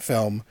 5-minute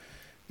film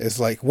is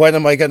like, when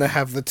am I going to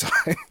have the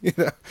time?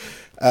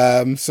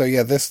 So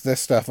yeah, this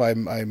stuff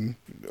I'm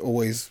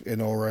always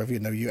in awe of.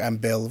 You and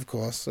Bill, of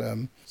course.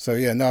 So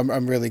yeah, no,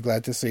 I'm really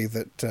glad to see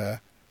that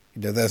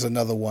there's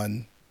another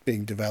one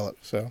being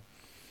developed. So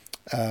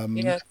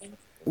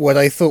what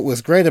I thought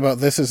was great about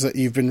this is that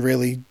you've been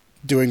really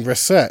doing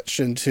research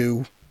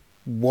into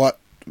what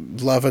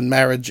love and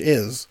marriage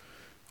is,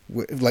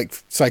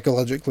 like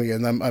psychologically,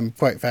 and I'm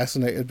quite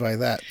fascinated by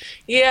that.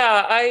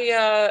 Yeah,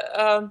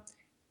 I.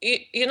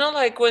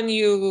 Like when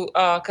you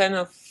kind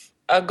of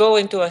go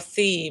into a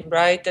theme,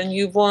 right? And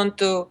you want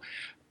to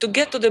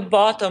get to the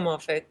bottom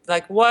of it.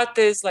 Like, what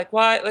is, like,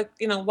 why, like,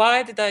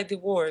 why did I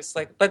divorce?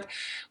 Like, but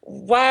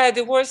why I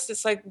divorced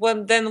is like,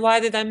 then why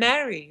did I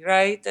marry,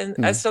 right?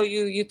 And so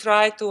you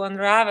try to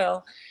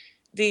unravel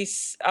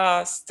these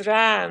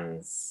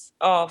strands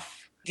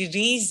of the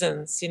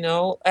reasons,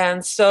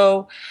 and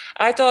so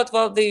I thought,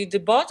 well, the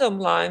bottom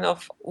line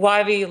of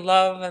why we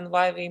love and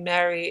why we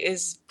marry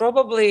is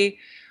probably,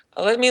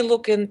 let me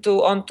look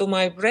onto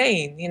my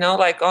brain,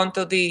 like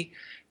onto the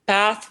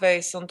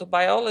pathways, onto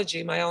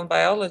biology, my own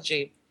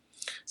biology.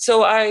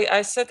 So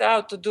I set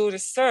out to do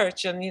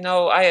research, and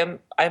I'm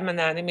an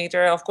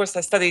animator. Of course,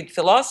 I studied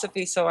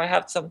philosophy, so I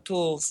have some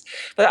tools.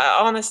 But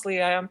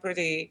honestly, I am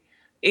pretty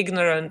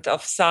ignorant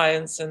of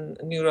science and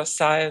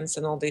neuroscience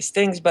and all these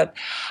things. But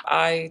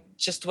I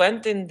just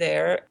went in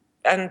there,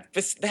 and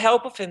with the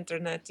help of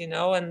internet,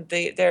 and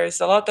there is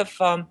a lot of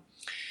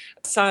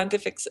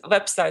scientific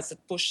websites that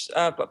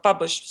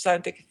publish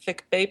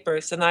scientific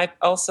papers, and I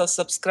also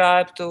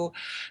subscribe to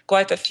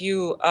quite a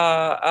few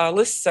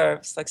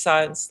listservs, like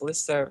science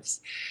listservs,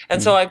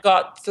 and so I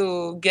got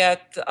to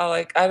get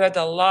I read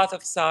a lot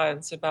of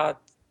science about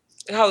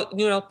how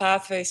neural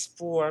pathways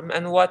form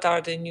and what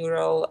are the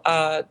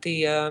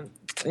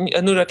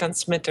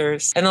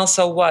neurotransmitters, and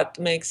also what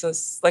makes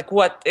us, like,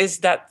 what is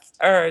that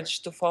urge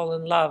to fall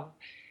in love,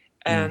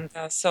 and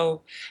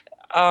so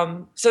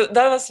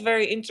that was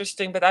very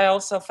interesting, but I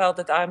also felt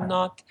that I'm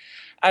not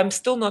I'm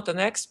still not an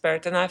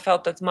expert, and I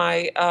felt that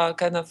my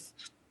kind of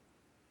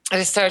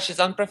research is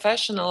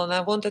unprofessional, and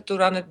I wanted to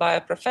run it by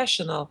a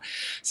professional.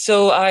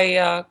 So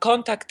I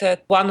contacted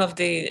one of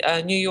the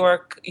New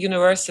York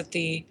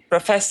University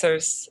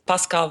professors,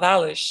 Pascal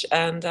Wallisch,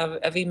 and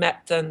we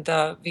met, and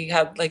we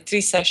had like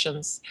 3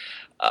 sessions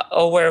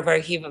where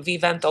we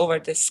went over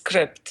the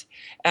script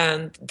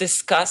and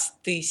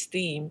discussed these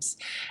themes.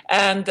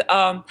 And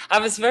I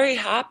was very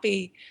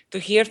happy to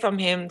hear from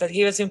him that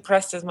he was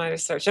impressed with my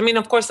research. I mean,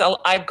 of course,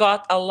 I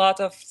got a lot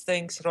of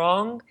things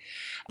wrong,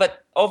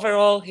 but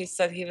overall, he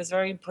said he was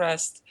very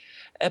impressed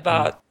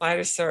about my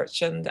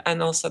research and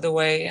also the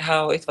way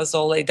how it was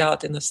all laid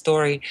out in the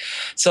story.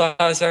 So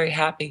I was very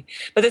happy.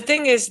 But the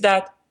thing is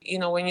that,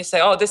 when you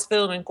say, oh, this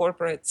film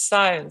incorporates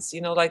science,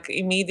 like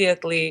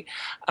immediately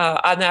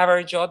an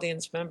average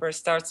audience member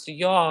starts to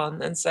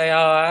yawn and say,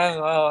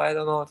 I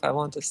don't know if I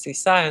want to see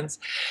science.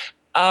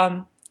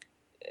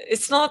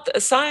 It's not,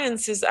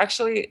 science is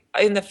actually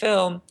in the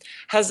film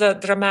has a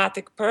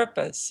dramatic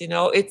purpose.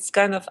 It's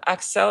kind of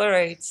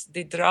accelerates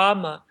the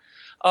drama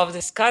of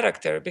this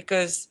character,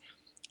 because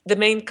the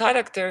main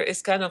character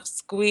is kind of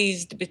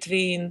squeezed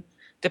between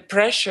the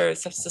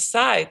pressures of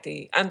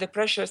society, and the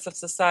pressures of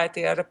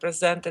society are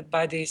represented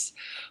by these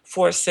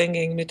 4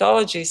 singing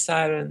mythology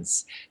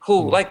sirens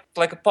who,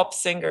 like pop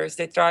singers,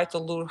 they try to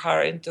lure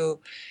her into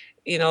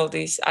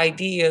these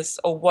ideas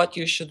of what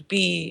you should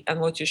be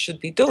and what you should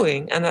be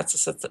doing, and that's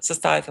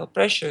societal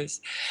pressures,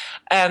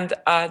 and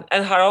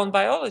her own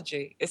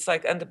biology. It's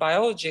like, and the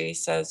biology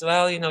says,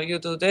 well, you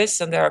do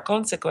this, and there are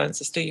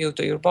consequences to you,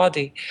 to your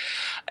body.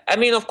 I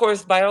mean, of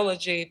course,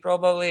 biology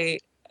probably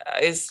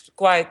is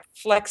quite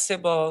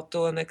flexible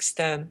to an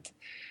extent,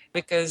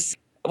 because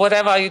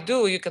whatever you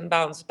do, you can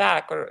bounce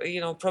back, or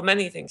from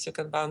many things you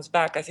can bounce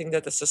back. I think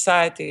that the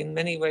society in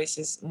many ways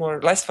is more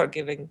or less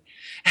forgiving.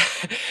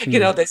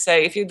 They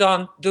say, if you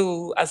don't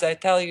do as I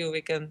tell you,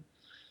 we can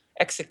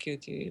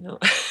execute you,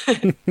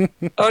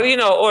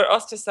 or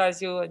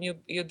ostracize you, and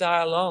you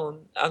die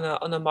alone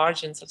on the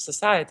margins of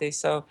society.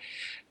 So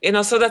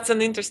so that's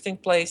an interesting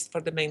place for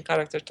the main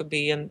character to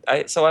be, and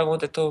so I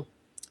wanted to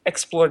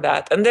explore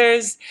that. And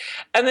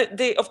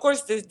of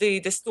course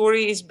the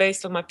story is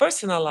based on my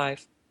personal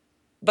life.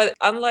 But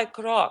unlike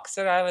Rocks,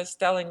 where I was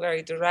telling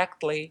very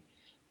directly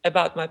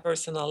about my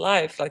personal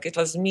life, like it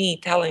was me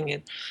telling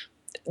it,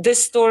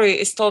 this story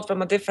is told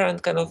from a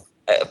different kind of,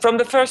 from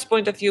the first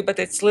point of view, but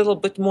it's a little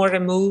bit more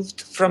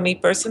removed from me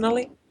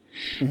personally.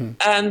 Mm-hmm.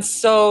 And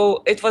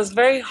so it was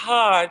very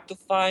hard to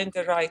find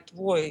the right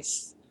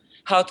voice,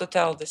 how to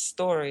tell this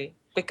story,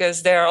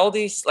 because there are all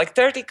these, like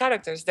 30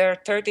 characters, there are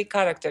 30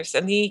 characters,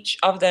 and each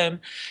of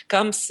them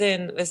comes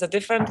in with a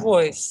different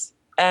voice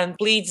and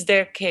pleads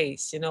their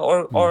case,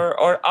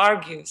 or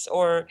argues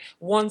or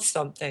wants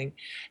something.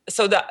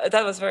 So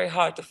that was very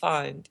hard to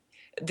find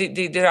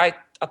the right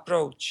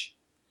approach.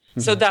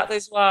 Mm-hmm. So that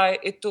is why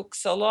it took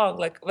so long.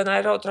 Like when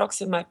I wrote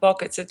Rocks in My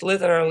Pockets, it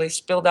literally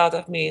spilled out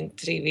of me in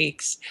 3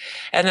 weeks.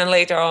 And then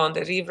later on,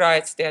 the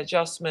rewrites, the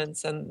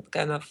adjustments, and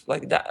kind of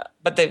like that.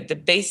 But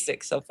the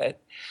basics of it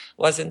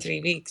was in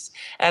 3 weeks.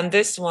 And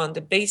this one,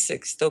 the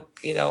basics took,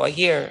 a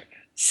year.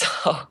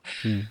 So...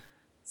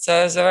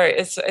 So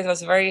it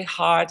was a very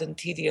hard and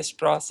tedious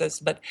process,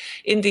 but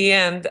in the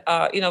end,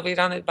 we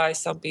ran it by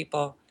some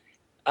people,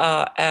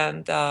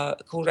 and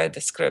who read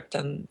the script,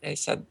 and they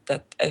said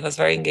that it was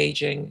very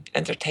engaging,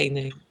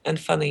 entertaining, and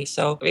funny.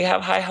 So we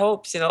have high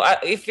hopes.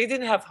 If we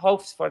didn't have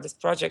hopes for this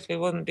project, we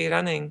wouldn't be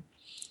running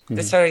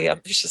this very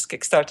ambitious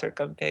Kickstarter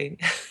campaign.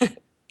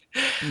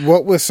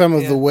 What were some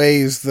of the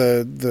ways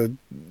the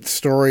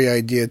story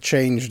idea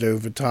changed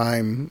over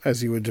time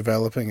as you were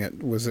developing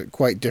it? Was it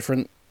quite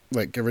different,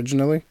 like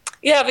originally?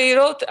 Yeah, we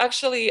wrote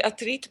actually a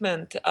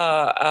treatment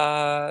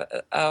early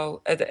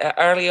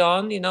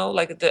on,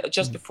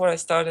 just before I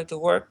started to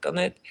work on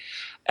it.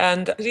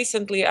 And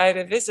recently I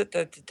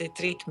revisited the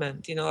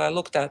treatment, I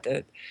looked at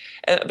it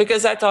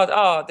because I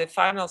thought, the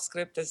final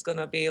script is going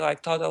to be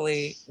like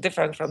totally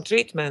different from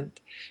treatment,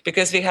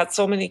 because we had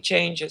so many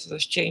changes. It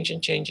was change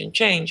and change and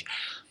change.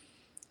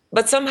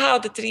 But somehow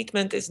the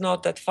treatment is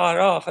not that far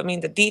off. I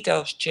mean, the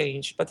details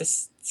change, but the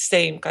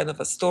same kind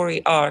of a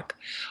story arc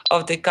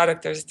of the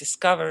character's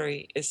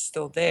discovery is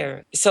still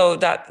there. So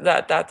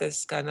that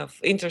is kind of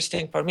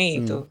interesting for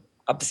me to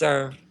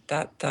observe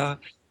that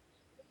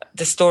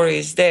the story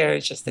is there,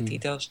 it's just the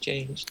details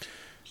changed.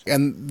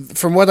 And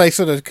from what I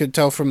sort of could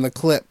tell from the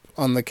clip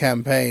on the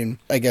campaign,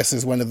 I guess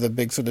is one of the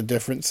big sort of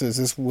differences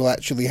is we'll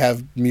actually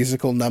have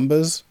musical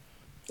numbers.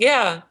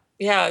 Yeah,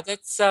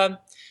 that's...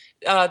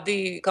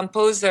 the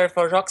composer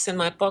for Rocks in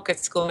My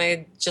Pockets, who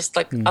made just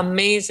like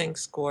amazing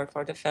score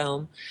for the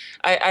film.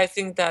 I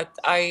think that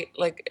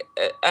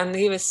and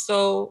he was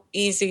so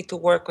easy to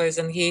work with,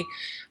 and he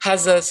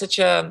has such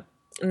a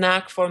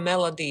knack for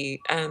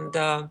melody and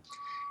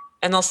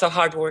also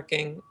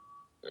hardworking.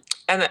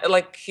 And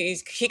like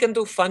he can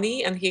do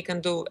funny and he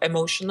can do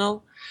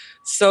emotional.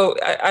 So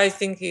I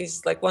think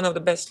he's like one of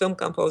the best film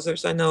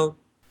composers I know.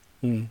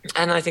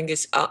 And I think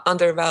he's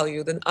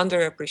undervalued and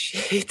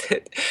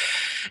underappreciated.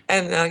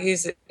 and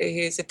he's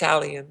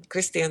Italian,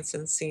 Christian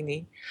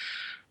Sensini.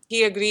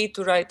 He agreed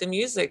to write the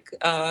music,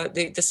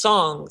 the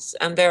songs,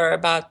 and there are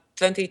about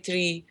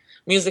 23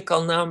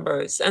 musical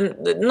numbers, and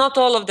not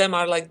all of them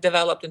are like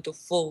developed into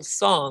full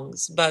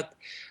songs, but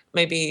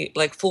maybe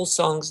like full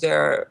songs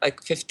there are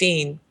like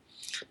 15.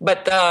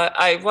 But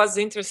I was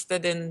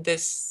interested in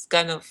this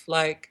kind of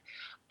like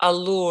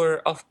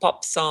allure of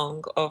pop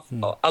song, of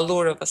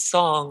allure of a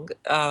song,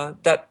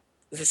 that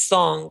the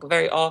song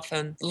very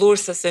often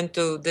lures us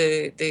into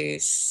the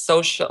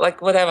social,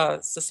 like whatever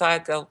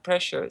societal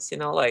pressures,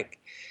 like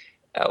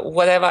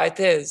whatever it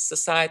is,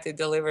 society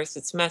delivers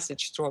its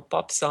message through a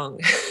pop song.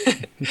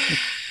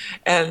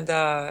 And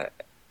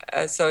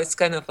so it's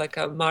kind of like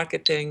a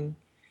marketing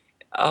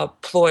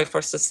ploy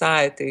for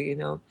society,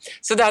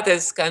 So that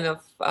is kind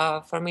of,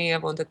 for me, I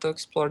wanted to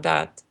explore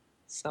that.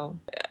 So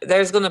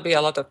there's going to be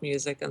a lot of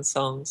music and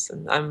songs,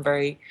 and I'm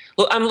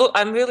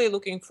really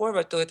looking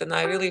forward to it, and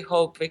I really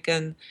hope we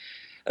can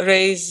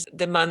raise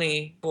the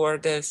money for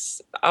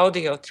this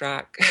audio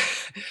track.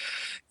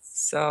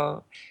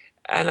 So,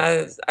 and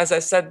as I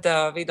said,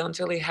 we don't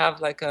really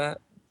have like a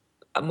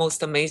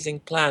most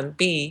amazing plan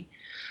B.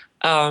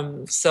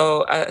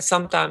 So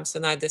sometimes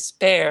when I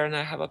despair and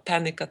I have a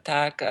panic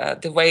attack,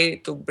 the way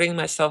to bring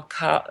myself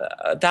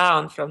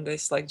down from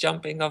this, like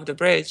jumping off the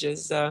bridge,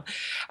 is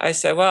I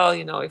say, well,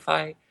 if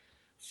I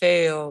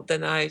fail,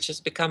 then I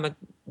just become a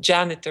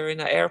janitor in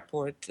an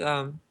airport,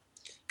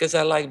 because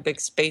I like big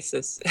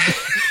spaces.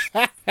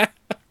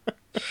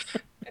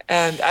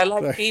 And I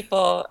like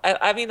people.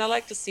 I mean, I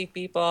like to see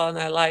people, and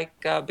I like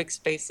big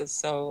spaces.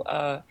 So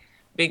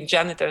being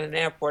janitor in an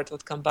airport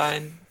would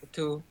combine the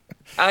two.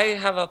 I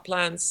have a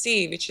plan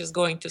C, which is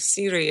going to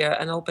Syria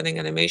and opening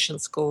animation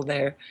school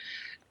there.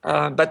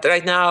 But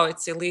right now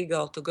it's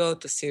illegal to go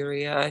to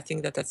Syria. I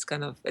think that's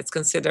it's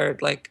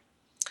considered like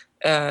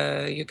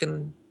you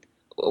can,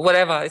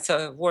 whatever, it's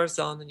a war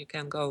zone and you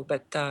can go,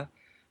 but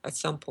at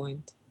some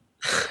point.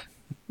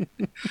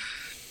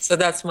 So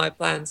that's my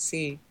plan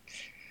C.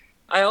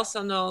 I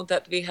also know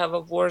that we have a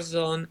war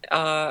zone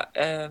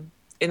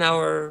in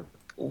our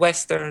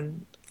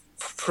Western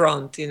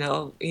front,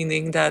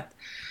 meaning that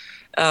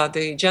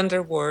the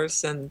gender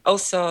wars and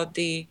also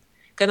the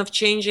kind of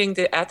changing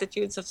the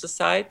attitudes of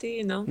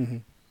society, Mm-hmm.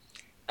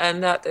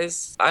 And that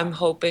is, I'm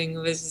hoping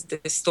with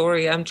the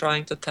story I'm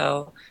trying to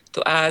tell,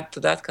 to add to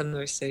that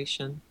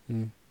conversation.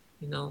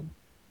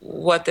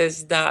 What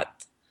is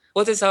that?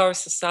 What is our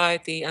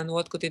society, and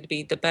what could it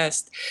be the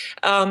best?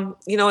 In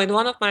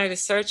one of my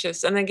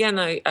researches, and again,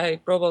 I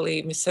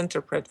probably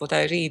misinterpret what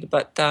I read,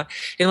 but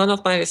in one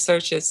of my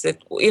researches,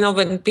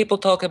 when people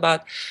talk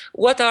about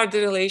what are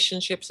the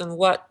relationships and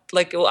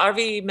are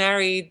we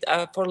married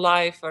for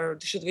life, or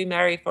should we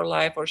marry for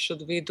life, or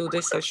should we do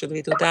this, or should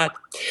we do that?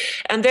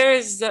 And there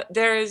is a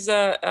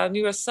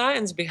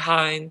neuroscience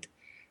behind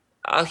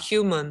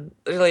human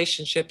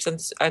relationships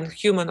and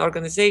human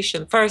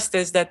organization. First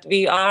is that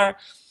we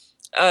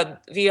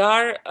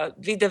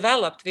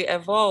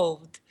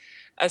evolved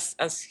as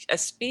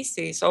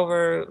species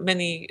over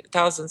many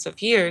thousands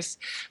of years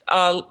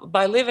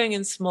by living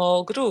in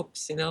small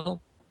groups,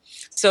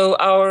 So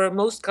our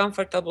most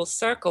comfortable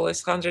circle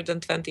is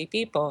 120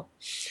 people.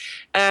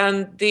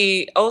 And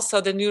also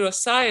the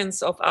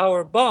neuroscience of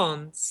our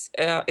bonds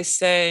is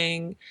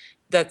saying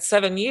that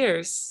 7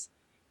 years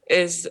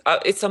is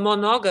it's a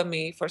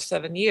monogamy for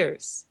 7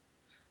 years.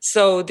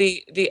 So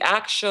the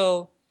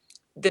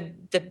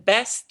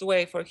best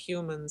way for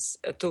humans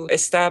to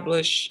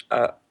establish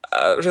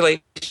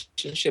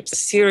relationships is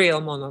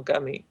serial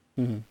monogamy.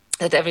 Mm-hmm.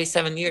 That every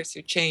 7 years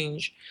you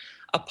change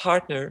a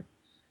partner,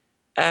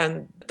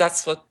 and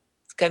that's what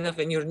kind of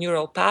in your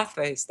neural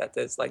pathways, that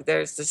is like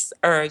there's this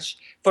urge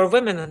for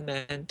women and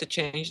men to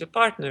change the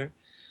partner.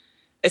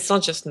 It's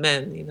not just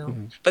men,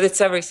 mm-hmm. but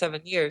it's every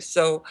 7 years.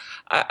 So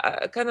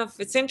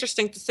it's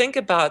interesting to think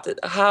about it,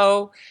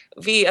 how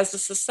we as a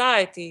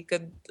society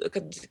could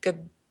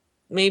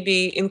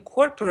maybe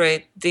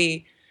incorporate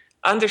the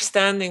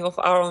understanding of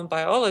our own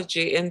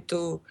biology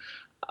into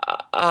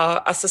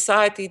a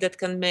society that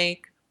can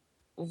make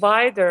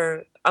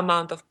bigger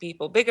amount of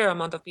people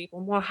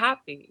more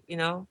happy,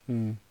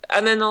 And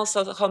then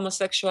also the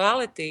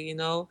homosexuality,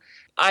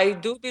 I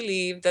do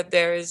believe that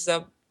there is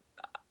a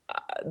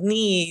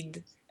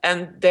need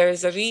and there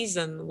is a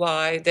reason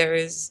why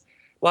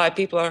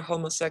people are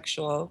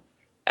homosexual.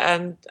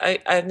 And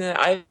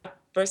I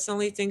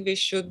personally think we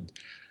should,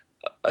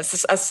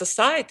 as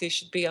society,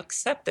 should be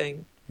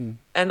accepting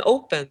and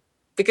open,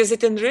 because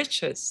it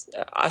enriches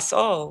us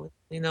all,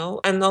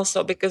 and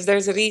also because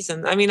there's a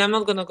reason. I mean, I'm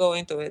not going to go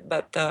into it,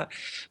 but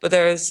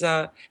there is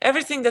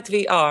everything that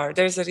we are,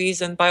 there's a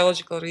reason,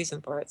 biological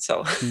reason for it.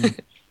 So,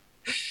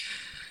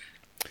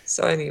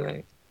 so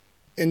anyway.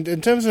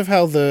 In terms of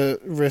how the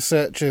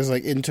research is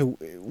like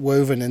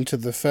woven into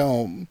the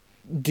film,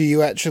 do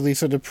you actually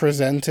sort of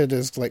present it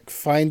as like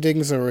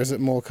findings, or is it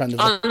more kind of?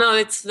 No,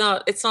 it's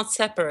not. It's not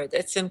separate.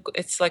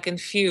 It's like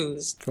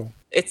infused. Cool.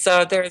 It's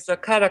there is a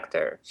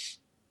character.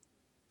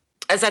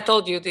 As I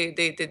told you,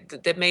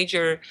 the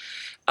major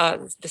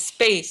the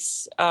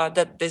space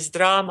that this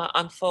drama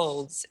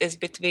unfolds is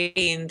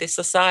between the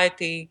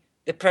society,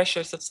 the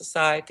pressures of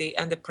society,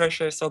 and the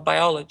pressures of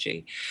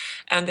biology.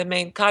 And the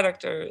main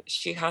character,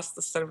 she has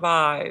to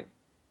survive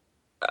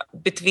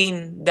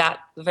between that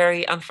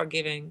very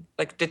unforgiving,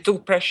 like the two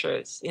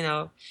pressures, you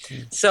know.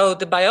 So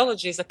the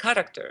biology is a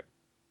character,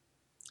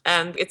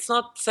 and it's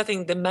not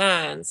setting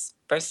demands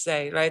per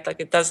se, right? Like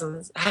it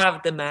doesn't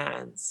have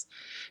demands.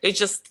 It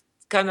just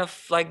kind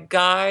of like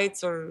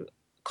guides or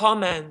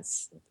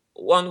comments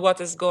on what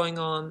is going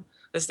on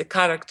as the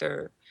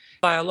character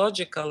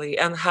biologically,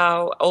 and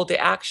how all the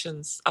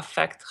actions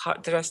affect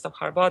the rest of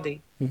her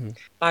body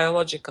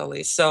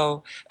biologically.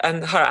 So,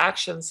 and her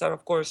actions are,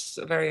 of course,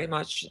 very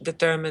much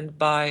determined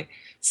by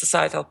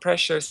societal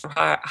pressures,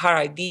 her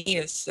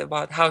ideas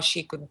about how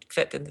she could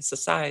fit in the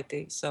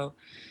society. So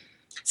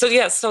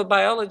yes, so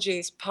biology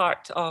is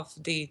part of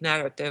the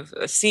narrative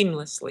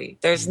seamlessly.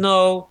 There's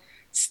no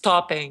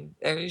stopping.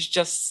 There is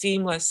just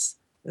seamless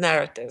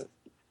narrative.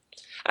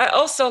 I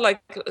also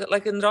like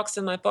in Rocks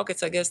in My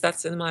Pockets, I guess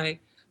that's in my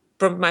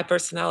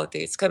personality.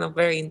 It's kind of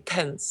very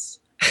intense.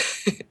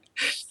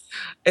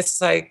 It's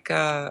like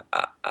a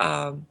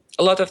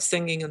lot of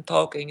singing and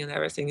talking, and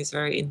everything is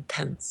very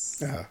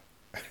intense.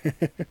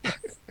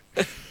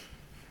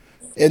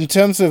 In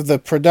terms of the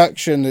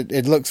production,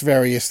 it looks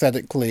very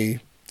aesthetically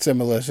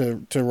similar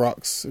to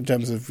Rocks in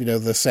terms of, you know,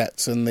 the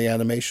sets and the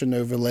animation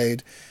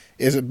overlaid.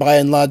 Is it by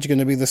and large going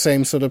to be the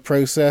same sort of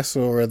process,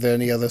 or are there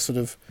any other sort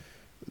of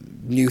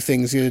new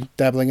things you're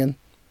dabbling in?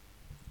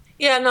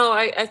 Yeah, no,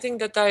 I think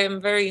that I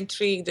am very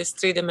intrigued this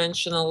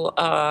three-dimensional,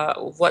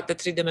 what the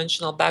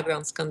three-dimensional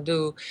backgrounds can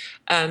do.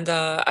 And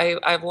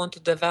I want to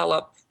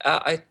develop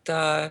it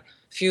a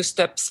few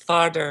steps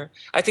farther.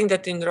 I think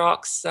that in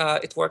Rocks,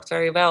 it worked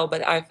very well,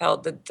 but I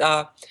felt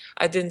that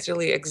I didn't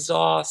really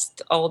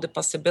exhaust all the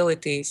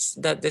possibilities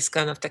that this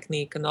kind of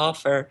technique can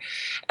offer.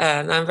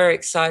 And I'm very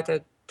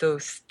excited to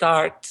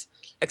start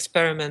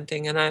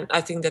experimenting. And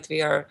I think that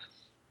we are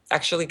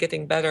actually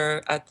getting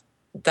better at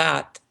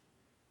that.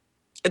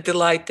 The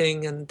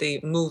lighting and the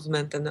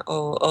movement and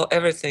all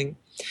everything,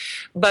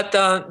 but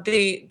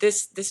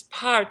this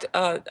part,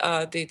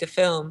 the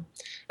film,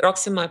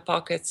 Rocks in My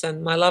Pockets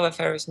and My Love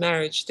Affair is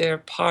Marriage, they're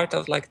part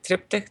of like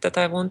triptych that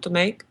I want to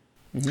make.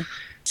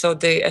 So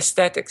the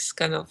aesthetics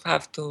kind of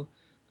have to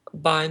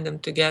bind them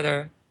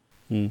together,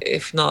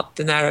 if not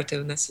the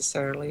narrative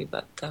necessarily.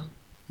 But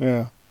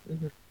yeah.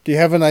 Do you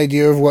have an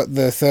idea of what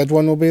the third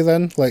one will be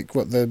then? Like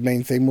what the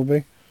main theme will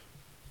be?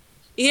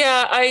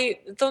 Yeah, I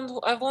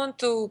want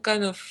to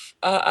kind of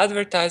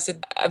advertise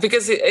it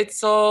because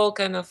it's all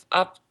kind of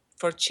up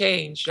for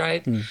change,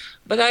 right?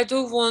 But I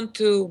do want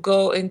to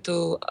go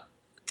into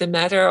the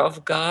matter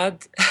of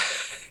God.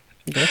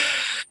 Okay.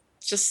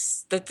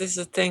 Just that is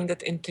a thing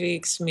that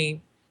intrigues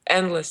me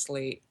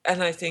endlessly.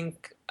 And I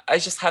think I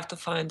just have to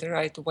find the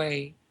right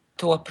way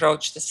to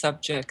approach the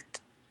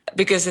subject,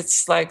 because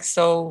it's like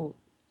so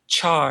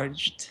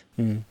charged.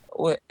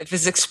 With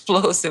his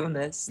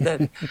explosiveness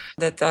that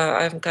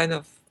I'm kind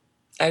of,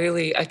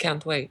 I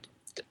can't wait.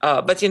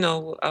 But you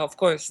know, of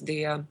course,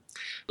 the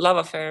Love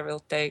Affair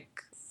will take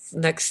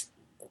next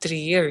 3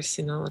 years,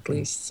 you know, at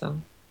least.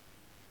 So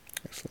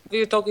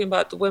we're talking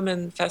about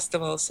women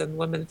festivals and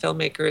women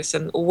filmmakers,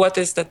 and what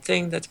is the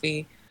thing that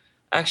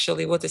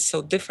what is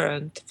so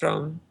different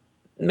from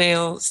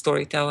male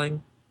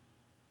storytelling?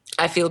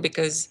 I feel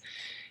because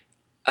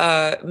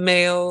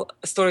male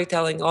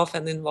storytelling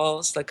often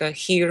involves like a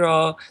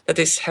hero that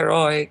is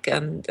heroic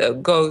and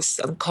goes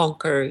and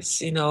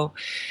conquers, you know,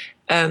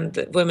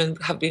 and women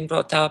have been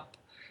brought up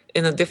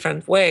in a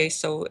different way.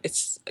 So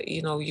it's,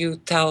 you know, you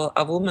tell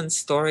a woman's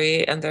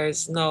story and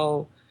there's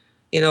no,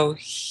 you know,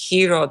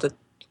 hero that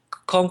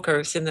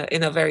conquers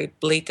in a very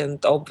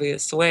blatant,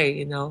 obvious way,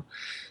 you know.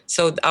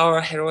 So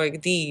our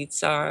heroic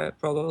deeds are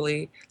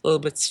probably a little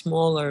bit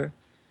smaller,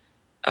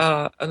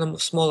 on a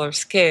smaller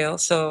scale.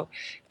 So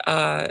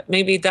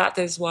maybe that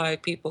is why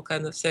people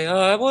kind of say, "Oh,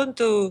 I want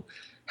to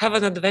have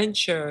an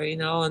adventure," you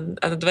know, and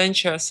an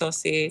adventure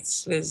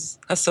associates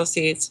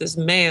with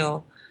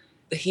male,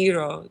 the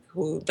hero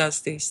who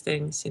does these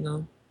things, you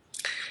know.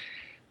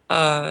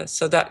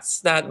 So that's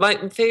that. My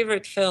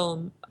favorite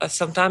film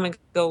some time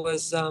ago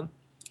was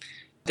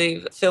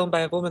the film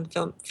by a woman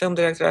film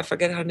director. I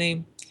forget her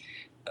name.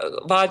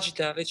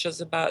 Wajda, which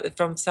was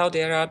from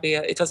Saudi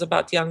Arabia. It was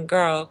about a young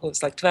girl who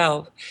was like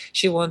 12.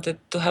 She wanted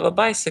to have a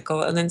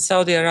bicycle, and in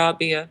Saudi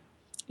Arabia,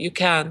 you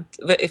can't.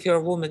 If you're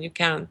a woman, you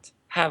can't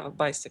have a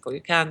bicycle.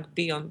 You can't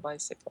be on a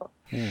bicycle,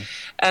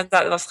 and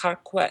that was her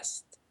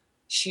quest.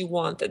 She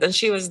wanted, and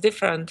she was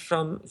different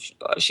from.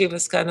 She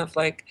was kind of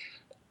like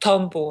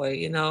tomboy,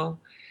 you know,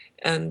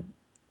 and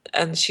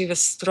she was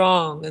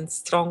strong and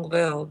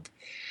strong-willed.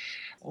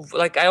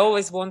 Like I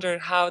always wonder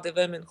how the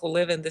women who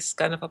live in this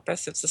kind of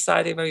oppressive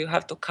society where you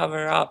have to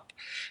cover up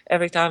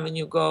every time when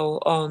you go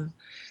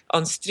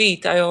on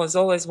street, I was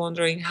always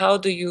wondering, how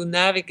do you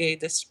navigate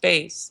the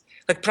space?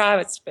 like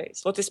private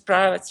space. What is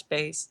private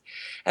space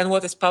and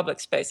what is public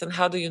space? And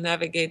how do you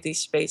navigate these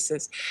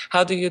spaces?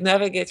 How do you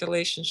navigate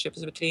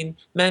relationships between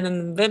men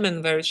and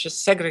women where it's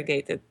just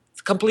segregated,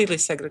 completely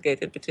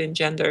segregated between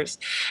genders?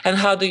 And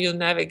how do you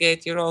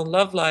navigate your own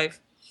love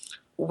life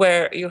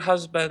where your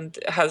husband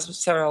has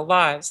several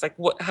wives? Like,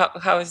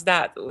 how is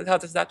that? How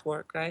does that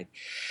work, right?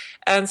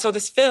 And so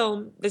this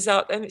film,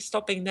 without any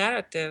stopping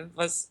narrative,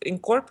 was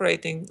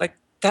incorporating, like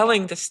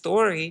telling the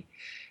story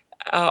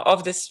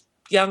of this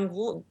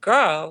young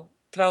girl,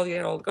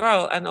 12-year-old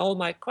girl, and all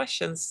my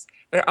questions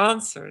were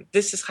answered.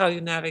 This is how you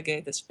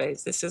navigate the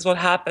space. This is what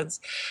happens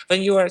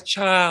when you are a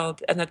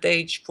child, and at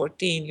age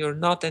 14, you're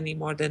not any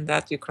more than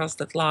that. You cross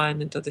that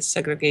line into this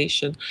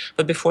segregation.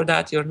 But before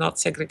that, you're not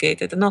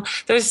segregated. And no,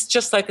 there's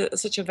just like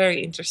such a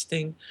very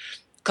interesting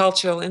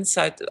cultural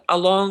insight,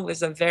 along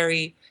with a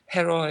very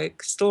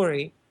heroic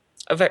story,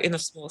 in a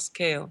small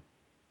scale.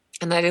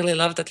 And I really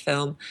loved that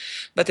film,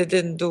 but it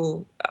didn't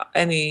do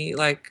any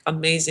like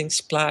amazing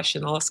splash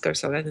in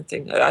Oscars or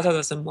anything. I thought it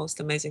was the most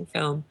amazing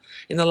film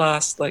in the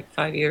last like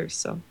 5 years.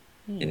 So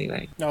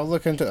anyway, I'll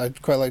look into it.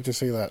 I'd quite like to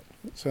see that.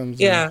 It sounds,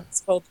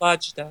 it's called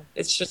Vajda.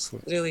 It's just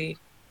really,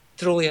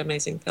 truly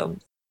amazing film.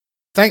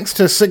 Thanks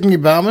to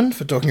Signe Bauman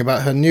for talking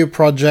about her new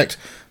project,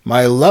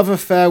 My Love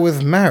Affair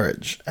with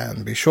Marriage,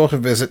 and be sure to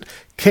visit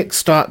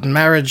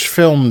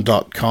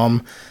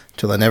kickstartmarriagefilm.com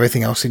to learn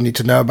everything else you need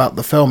to know about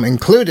the film,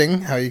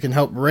 including how you can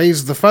help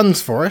raise the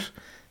funds for it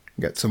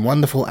and get some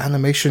wonderful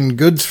animation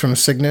goods from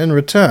Signe in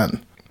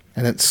return.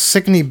 And it's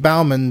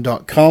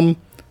signebauman.com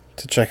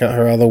to check out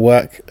her other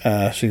work.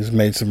 She's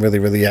made some really,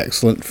 really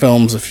excellent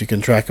films, if you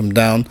can track them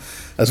down,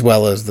 as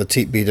well as the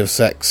Teat Beat of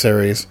Sex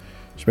series.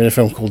 She made a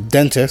film called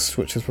Dentist,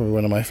 which is probably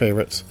one of my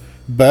favourites.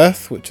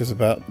 Birth, which is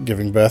about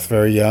giving birth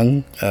very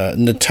young.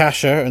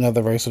 Natasha,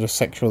 another very sort of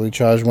sexually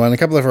charged one. A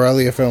couple of her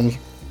earlier films,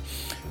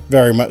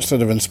 very much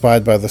sort of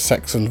inspired by the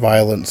sex and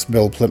violence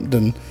Bill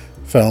Plympton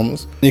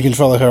films. You can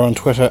follow her on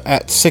Twitter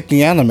at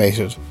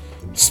SigneAnimated.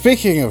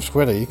 Speaking of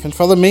Twitter, you can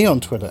follow me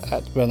on Twitter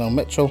at Ben L.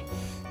 Mitchell,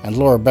 and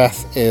Laura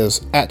Beth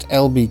is at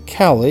LB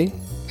Cowley,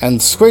 and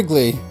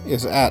Squiggly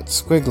is at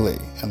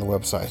Squiggly, and the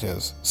website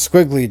is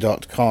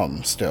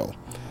squiggly.com still.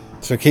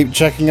 So keep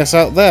checking us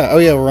out there. Oh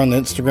yeah, we're on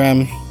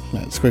Instagram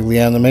at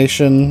Squiggly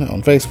Animation,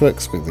 on Facebook,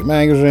 Squiggly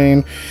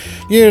Magazine.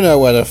 You know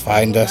where to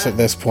find us at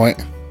this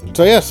point.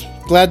 So yes,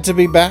 glad to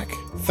be back.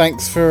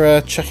 Thanks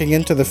for checking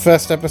into the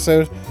first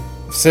episode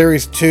of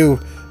Series 2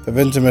 of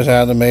Intimate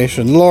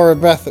Animation. Laura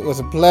Beth, it was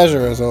a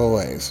pleasure as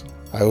always.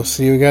 I will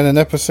see you again in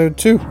episode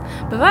 2.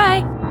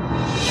 Bye-bye!